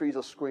some ministries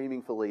are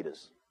screaming for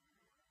leaders.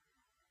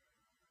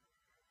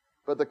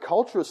 But the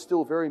culture is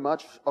still very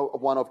much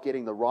one of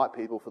getting the right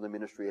people for the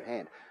ministry at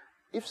hand.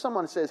 If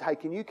someone says, hey,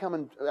 can you come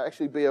and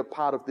actually be a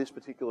part of this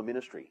particular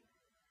ministry?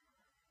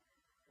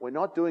 We're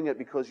not doing it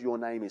because your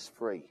name is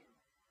free.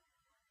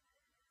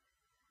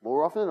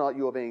 More often than not,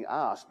 you are being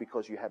asked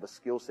because you have a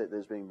skill set that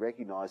is being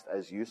recognized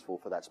as useful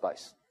for that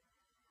space.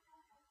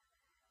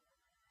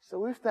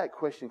 So if that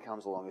question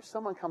comes along, if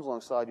someone comes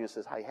alongside you and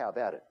says, hey, how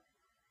about it?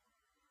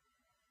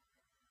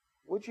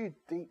 Would you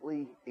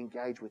deeply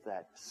engage with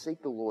that?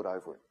 Seek the Lord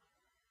over it.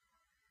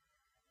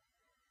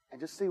 And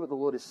just see what the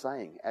Lord is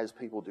saying as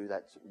people do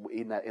that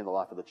in the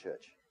life of the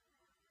church.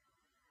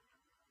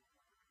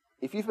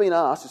 If you've been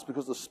asked, it's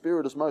because the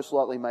Spirit has most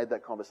likely made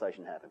that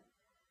conversation happen.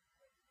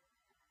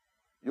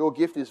 Your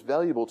gift is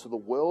valuable to the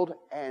world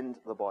and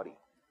the body.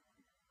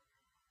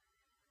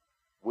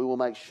 We will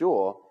make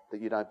sure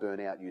that you don't burn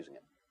out using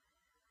it.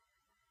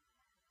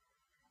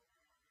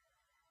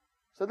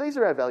 So these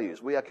are our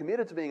values. We are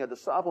committed to being a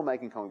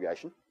disciple-making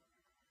congregation.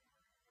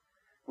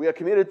 We are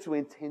committed to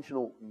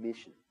intentional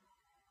mission.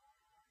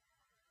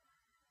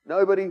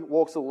 Nobody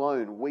walks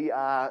alone. We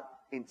are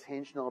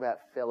intentional about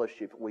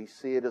fellowship. We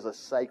see it as a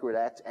sacred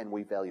act and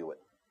we value it.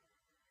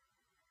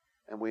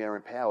 And we are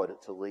empowered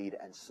to lead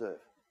and serve.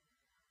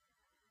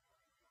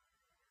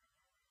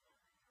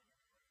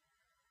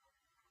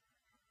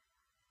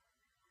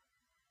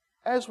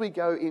 As we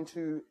go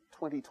into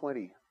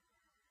 2020,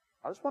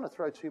 I just want to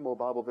throw 2 more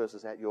Bible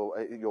verses at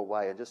your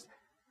way and just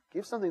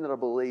give something that I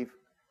believe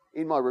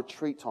in my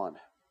retreat time.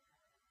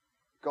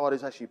 God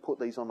has actually put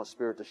these on my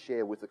spirit to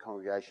share with the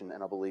congregation,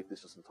 and I believe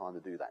this is the time to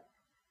do that.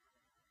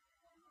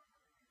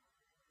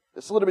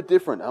 It's a little bit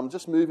different. I'm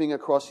just moving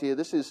across here.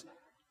 This is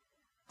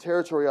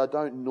territory I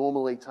don't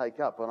normally take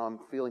up, but I'm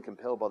feeling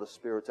compelled by the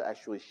Spirit to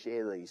actually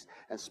share these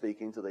and speak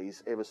into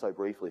these ever so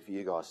briefly for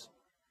you guys.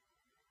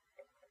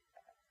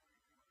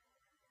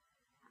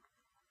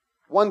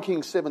 1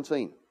 Kings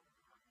 17.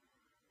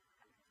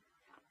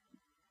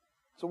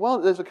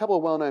 So there's a couple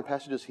of well-known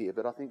passages here,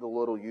 but I think the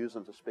Lord will use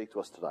them to speak to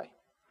us today.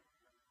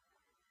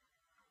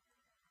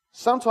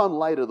 Sometime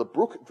later, the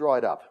brook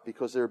dried up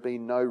because there had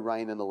been no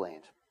rain in the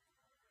land.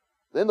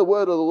 Then the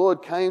word of the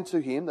Lord came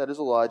to him, that is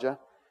Elijah,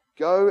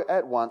 go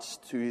at once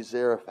to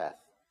Zarephath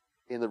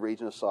in the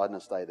region of Sidon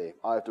and stay there.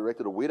 I have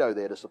directed a widow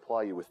there to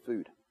supply you with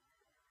food.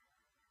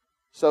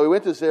 So he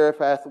went to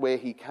Zarephath where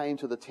he came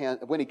to the town.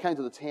 When he came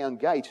to the town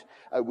gate,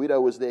 a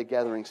widow was there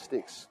gathering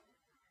sticks.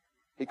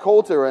 He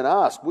called to her and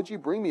asked, would you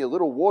bring me a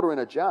little water in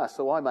a jar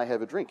so I may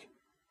have a drink?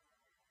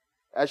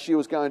 As she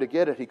was going to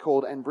get it, he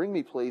called, and bring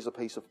me please a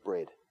piece of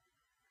bread.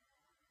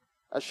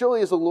 As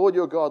surely as the Lord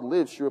your God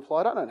lives, she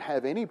replied, I don't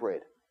have any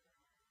bread,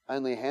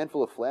 only a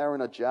handful of flour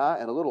in a jar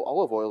and a little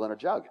olive oil in a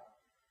jug.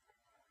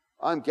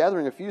 I'm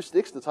gathering a few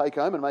sticks to take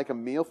home and make a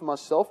meal for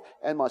myself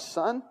and my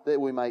son,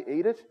 that we may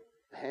eat it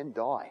and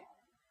die.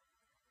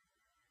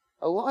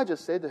 Elijah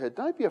said to her,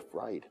 don't be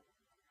afraid.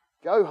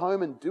 Go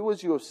home and do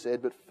as you have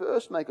said, but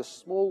first make a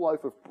small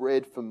loaf of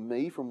bread for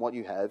me from what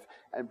you have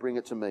and bring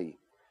it to me.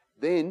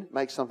 Then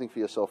make something for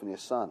yourself and your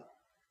son.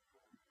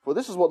 For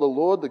this is what the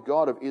Lord, the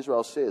God of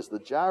Israel, says, the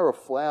jar of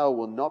flour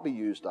will not be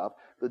used up,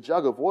 the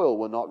jug of oil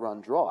will not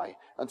run dry,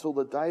 until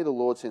the day the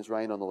Lord sends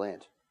rain on the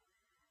land.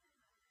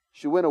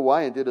 She went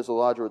away and did as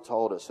Elijah had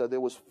told her. So there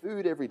was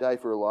food every day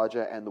for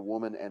Elijah and the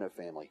woman and her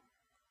family.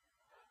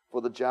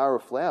 For the jar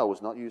of flour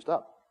was not used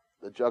up.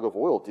 The jug of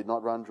oil did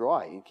not run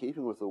dry, in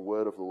keeping with the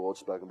word of the Lord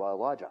spoken by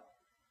Elijah.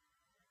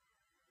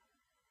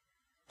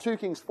 2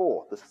 Kings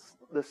 4,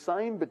 the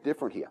same but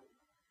different here.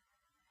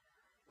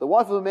 The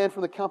wife of a man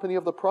from the company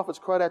of the prophets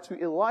cried out to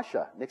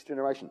Elisha, next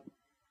generation,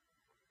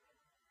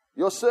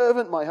 "Your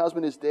servant, my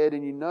husband, is dead,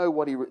 and you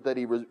know that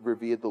he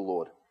revered the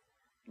Lord.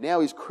 Now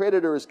his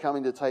creditor is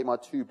coming to take my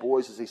 2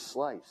 boys as his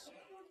slaves."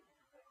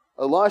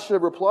 Elisha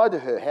replied to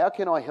her, "How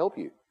can I help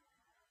you?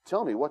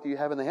 Tell me, what do you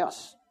have in the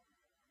house?"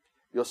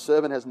 "Your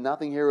servant has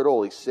nothing here at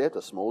all except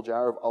a small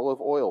jar of olive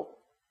oil."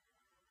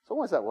 It's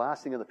always that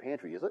last thing in the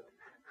pantry, is it?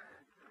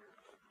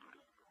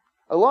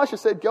 Elisha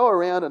said, "Go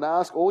around and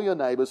ask all your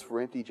neighbors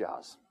for empty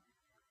jars.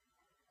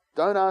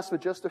 Don't ask for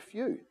just a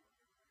few.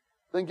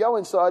 Then go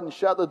inside and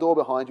shut the door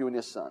behind you and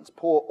your sons.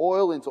 Pour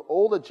oil into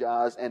all the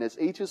jars, and as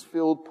each is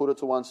filled, put it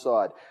to one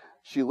side."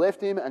 She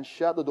left him and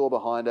shut the door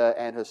behind her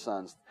and her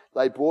sons.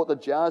 They brought the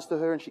jars to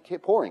her, and she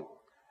kept pouring.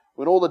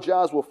 When all the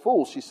jars were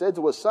full, she said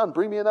to her son,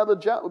 "Bring me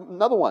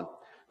another one."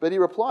 But he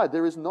replied,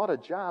 "There is not a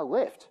jar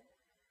left."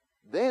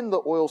 Then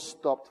the oil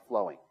stopped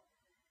flowing.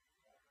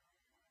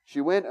 She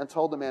went and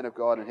told the man of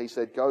God, and he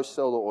said, "Go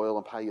sell the oil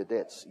and pay your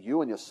debts.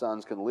 You and your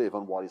sons can live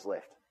on what is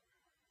left."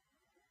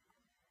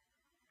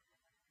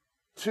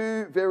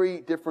 2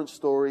 very different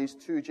stories,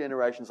 2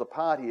 generations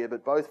apart here,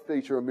 but both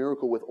feature a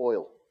miracle with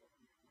oil.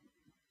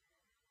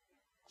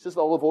 It's just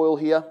olive oil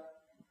here.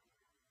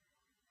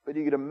 But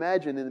you could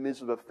imagine in the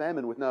midst of a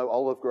famine with no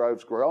olive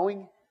groves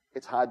growing,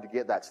 it's hard to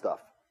get that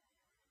stuff.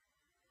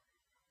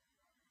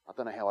 I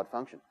don't know how I'd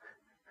function.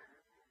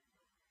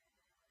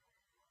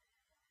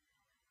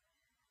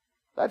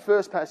 That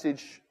first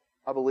passage,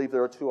 I believe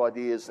there are 2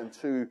 ideas and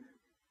 2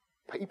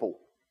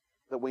 people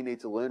that we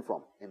need to learn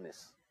from in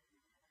this.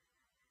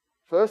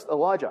 First,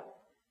 Elijah.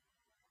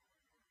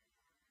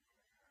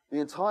 The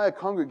entire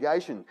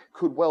congregation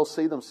could well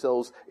see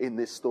themselves in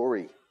this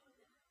story.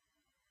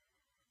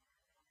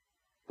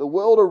 The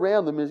world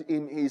around them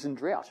is in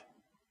drought.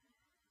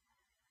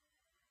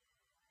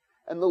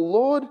 And the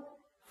Lord,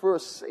 for a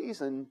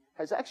season,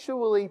 has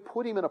actually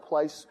put him in a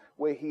place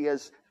where he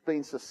has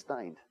been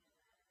sustained.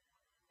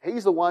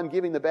 He's the one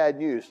giving the bad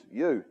news.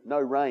 No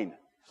rain.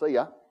 See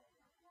ya.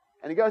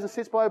 And he goes and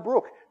sits by a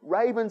brook.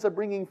 Ravens are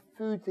bringing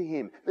food to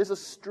him. There's a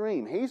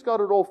stream. He's got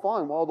it all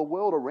fine while the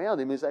world around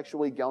him is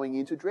actually going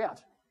into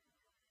drought.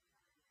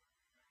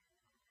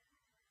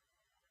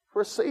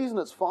 For a season,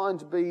 it's fine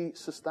to be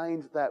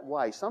sustained that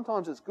way.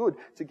 Sometimes it's good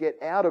to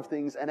get out of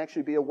things and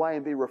actually be away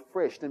and be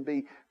refreshed and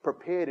be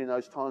prepared in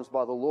those times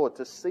by the Lord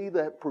to see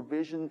the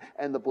provision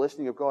and the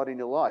blessing of God in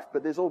your life.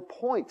 But there's a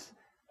point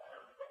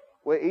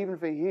where even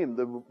for him,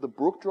 the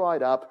brook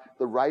dried up,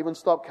 the ravens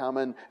stopped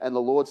coming, and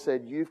the Lord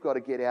said, "You've got to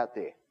get out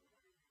there."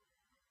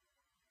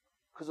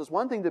 Because it's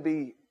one thing to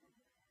be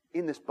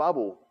in this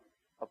bubble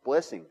of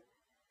blessing.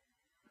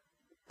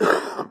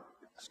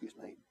 Excuse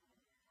me.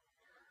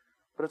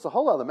 But it's a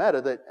whole other matter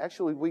that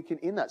actually we can,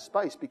 in that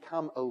space,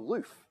 become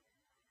aloof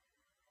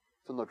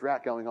from the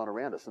drought going on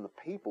around us and the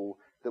people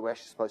that we're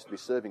actually supposed to be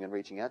serving and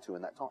reaching out to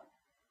in that time.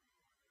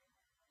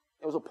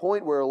 There was a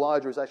point where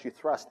Elijah was actually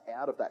thrust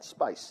out of that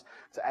space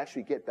to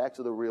actually get back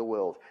to the real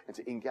world and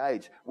to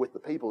engage with the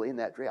people in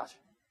that drought.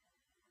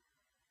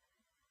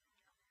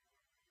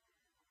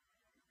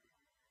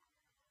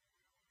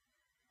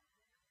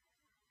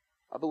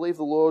 I believe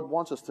the Lord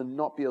wants us to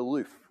not be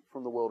aloof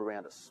from the world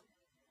around us.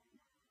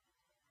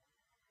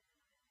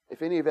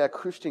 If any of our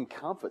Christian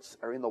comforts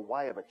are in the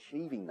way of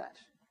achieving that,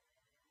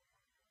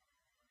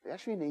 we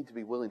actually need to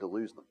be willing to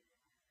lose them.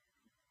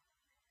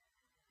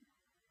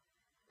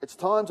 It's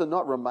time to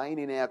not remain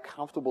in our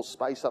comfortable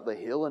space up the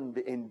hill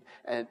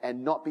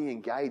and not be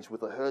engaged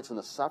with the hurts and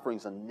the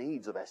sufferings and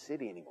needs of our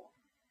city anymore.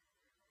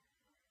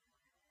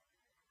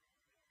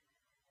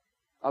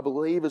 I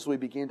believe as we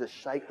begin to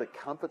shake the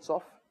comforts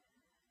off,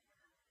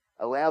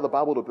 allow the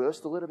bubble to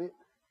burst a little bit,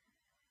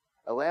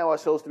 allow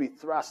ourselves to be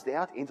thrust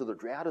out into the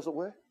drought, as it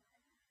were,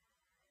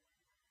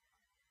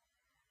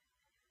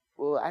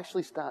 we'll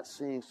actually start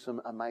seeing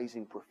some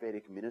amazing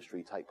prophetic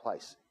ministry take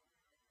place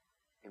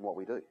in what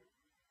we do.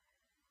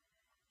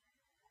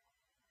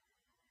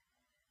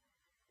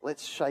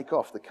 Let's shake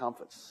off the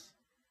comforts.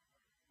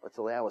 Let's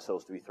allow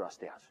ourselves to be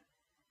thrust out.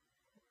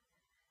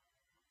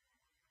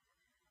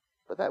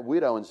 But that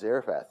widow in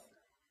Zarephath,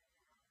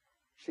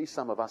 she's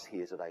some of us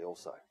here today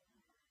also.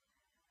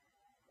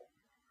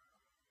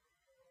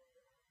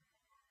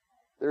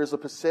 There is a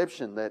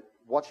perception that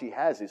what she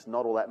has is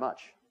not all that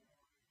much.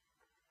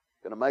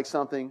 Going to make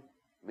something,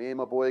 me and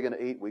my boy are going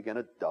to eat, we're going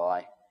to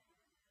die.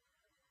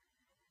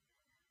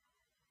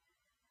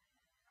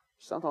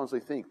 Sometimes we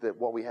think that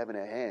what we have in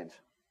our hand,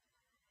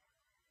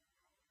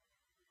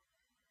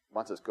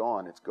 once it's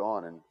gone,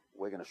 and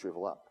we're going to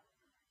shrivel up.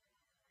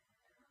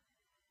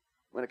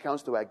 When it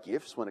comes to our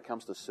gifts, when it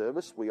comes to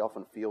service, we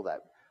often feel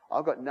that.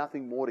 I've got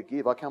nothing more to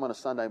give. I come on a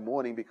Sunday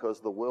morning because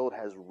the world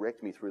has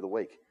wrecked me through the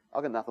week.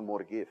 I've got nothing more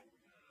to give.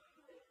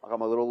 I got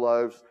my little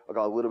loaves, I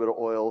got a little bit of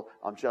oil,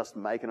 I'm just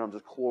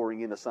clawing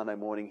in a Sunday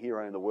morning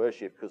hero in the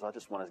worship because I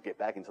just want to get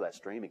back into that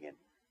stream again.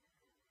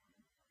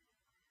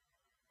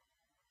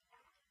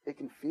 It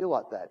can feel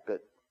like that, but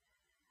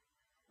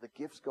the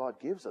gifts God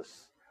gives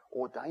us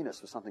ordain us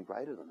for something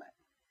greater than that.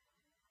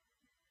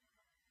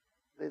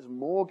 there's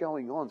more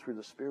going on through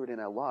the Spirit in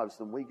our lives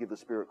than we give the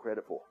Spirit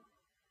credit for.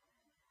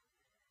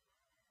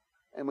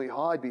 And we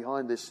hide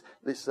behind this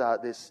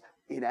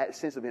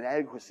sense of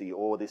inadequacy,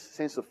 or this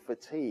sense of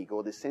fatigue,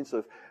 or this sense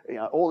of,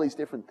 all these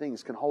different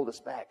things can hold us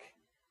back.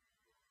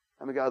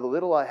 And we go, the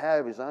little I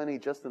have is only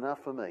just enough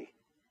for me.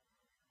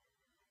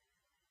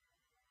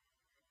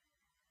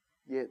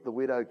 Yet the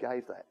widow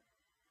gave that.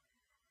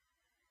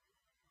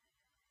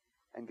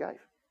 And gave.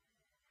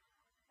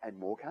 And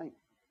more came.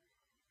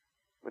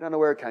 We don't know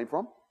where it came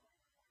from.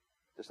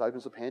 Just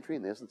opens the pantry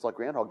and it's like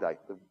Groundhog Day.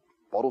 The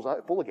bottle's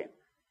full again.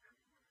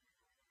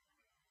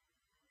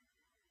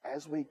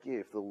 As we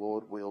give, the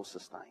Lord will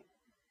sustain.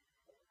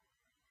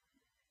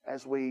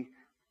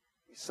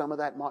 Some of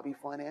that might be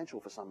financial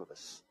for some of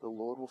us. The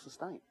Lord will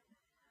sustain.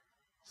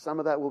 Some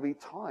of that will be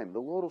time. The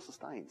Lord will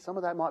sustain. Some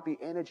of that might be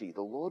energy.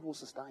 The Lord will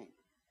sustain.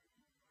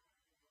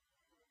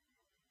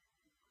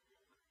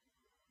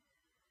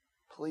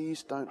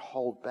 Please don't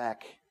hold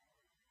back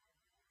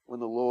when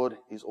the Lord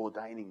is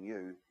ordaining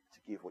you to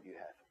give what you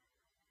have.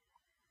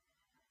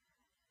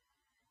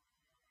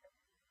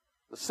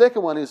 The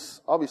second one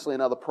is obviously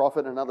another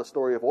prophet, another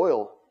story of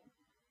oil,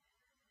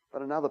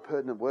 but another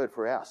pertinent word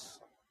for us.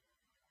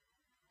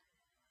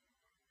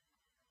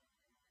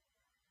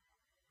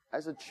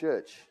 As a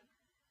church,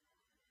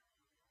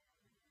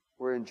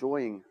 we're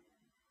enjoying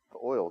the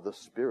oil, the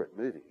Spirit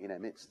moving in our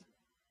midst.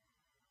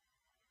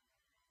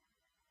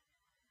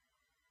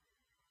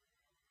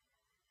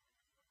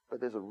 But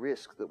there's a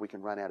risk that we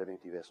can run out of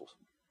empty vessels.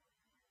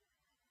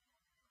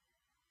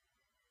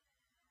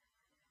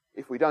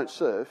 If we don't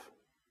serve,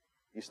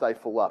 you stay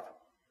full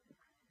up.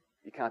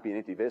 You can't be an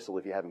empty vessel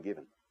if you haven't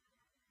given.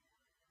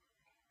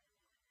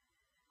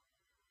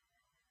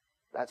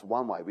 That's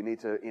one way. We need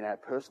to, in our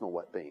personal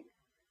being,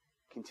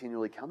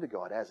 continually come to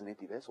God as an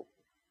empty vessel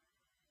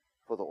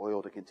for the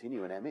oil to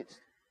continue in our midst.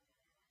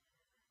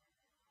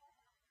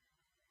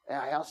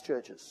 Our house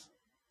churches,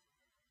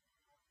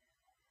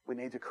 we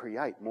need to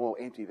create more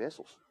empty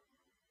vessels.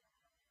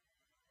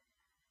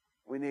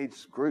 We need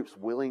groups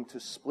willing to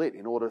split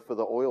in order for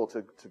the oil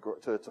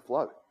to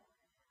flow.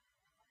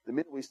 The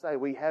minute we say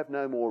we have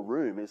no more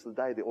room is the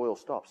day the oil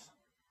stops.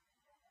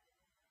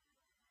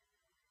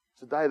 It's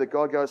the day that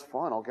God goes,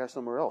 fine, I'll go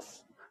somewhere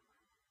else.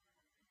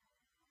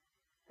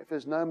 If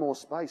there's no more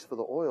space for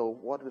the oil,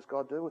 what does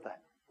God do with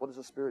that? What does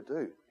the Spirit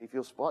do?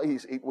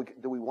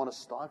 Do we want to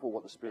stifle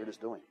what the Spirit is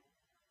doing?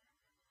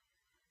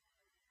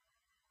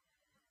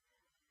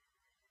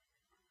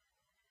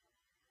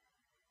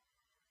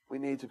 We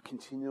need to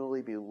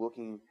continually be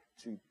looking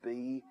to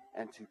be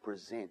and to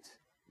present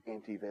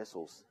empty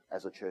vessels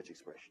as a church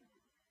expression.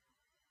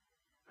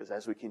 Because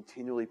as we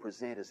continually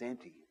present as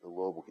empty, the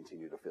Lord will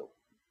continue to fill.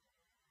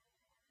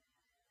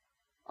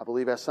 I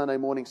believe our Sunday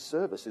morning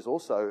service is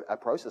also a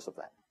process of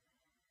that.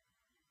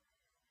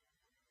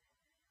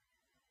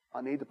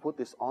 I need to put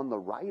this on the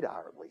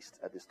radar at least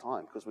at this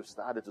time, because we've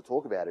started to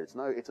talk about it.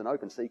 It's an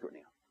open secret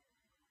now.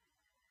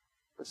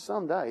 But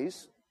some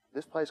days,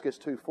 this place gets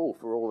too full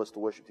for all of us to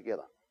worship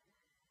together.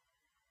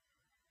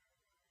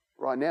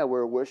 Right now,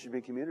 we're a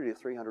worshiping community of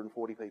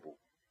 340 people.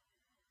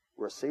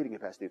 We're a seating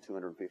capacity of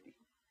 250.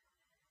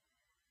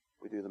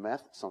 We do the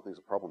math, something's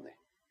a problem there.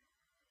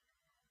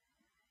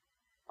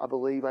 I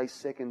believe a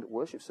second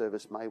worship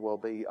service may well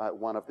be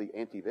one of the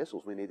empty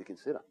vessels we need to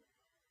consider.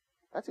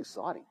 That's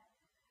exciting.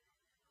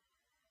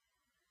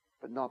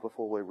 But not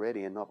before we're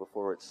ready and not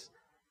before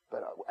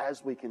but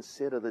as we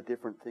consider the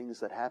different things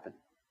that happen,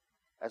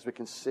 as we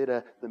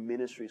consider the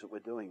ministries that we're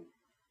doing,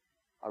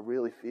 I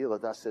really feel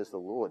that thus says the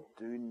Lord,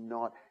 do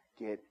not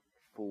get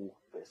full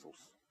vessels.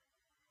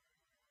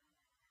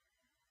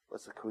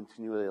 Let's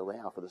continually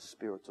allow for the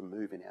Spirit to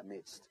move in our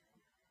midst.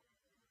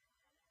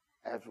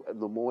 As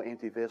the more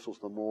empty vessels,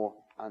 the more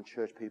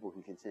unchurched people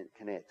can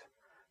connect.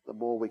 The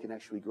more we can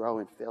actually grow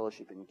in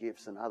fellowship and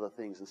gifts and other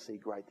things and see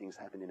great things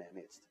happen in our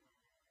midst.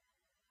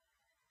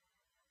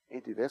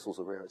 Empty vessels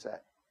are where it's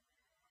at.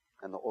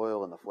 And the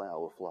oil and the flour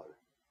will flow.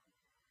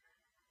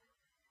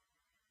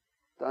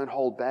 Don't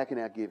hold back in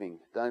our giving.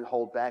 Don't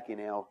hold back in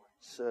our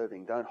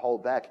serving. Don't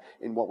hold back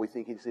in what we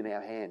think is in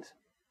our hands.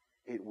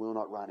 It will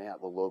not run out.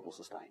 The Lord will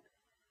sustain.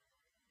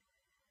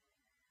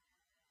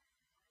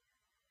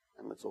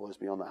 And let's always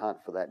be on the hunt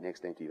for that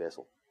next empty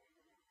vessel.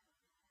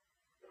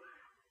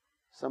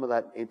 Some of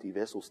that empty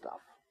vessel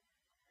stuff,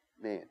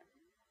 man,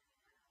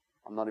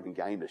 I'm not even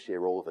game to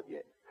share all of it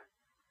yet.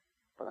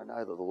 But I know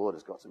that the Lord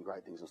has got some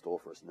great things in store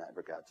for us in that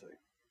regard too.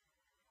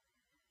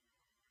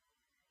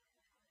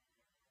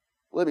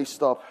 Let me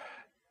stop.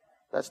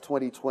 That's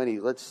 2020.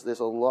 There's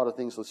a lot of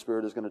things the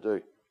Spirit is going to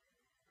do.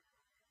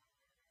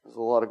 There's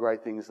a lot of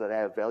great things that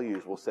our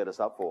values will set us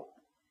up for.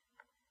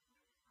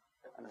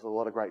 And there's a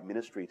lot of great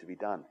ministry to be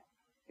done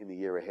in the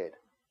year ahead.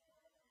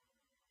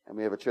 And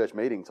we have a church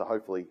meeting to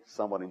hopefully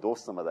someone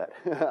endorse some of that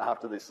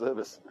after this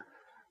service.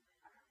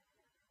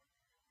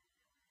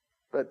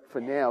 But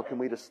for now, can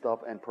we just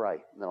stop and pray?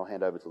 And then I'll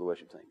hand over to the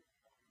worship team.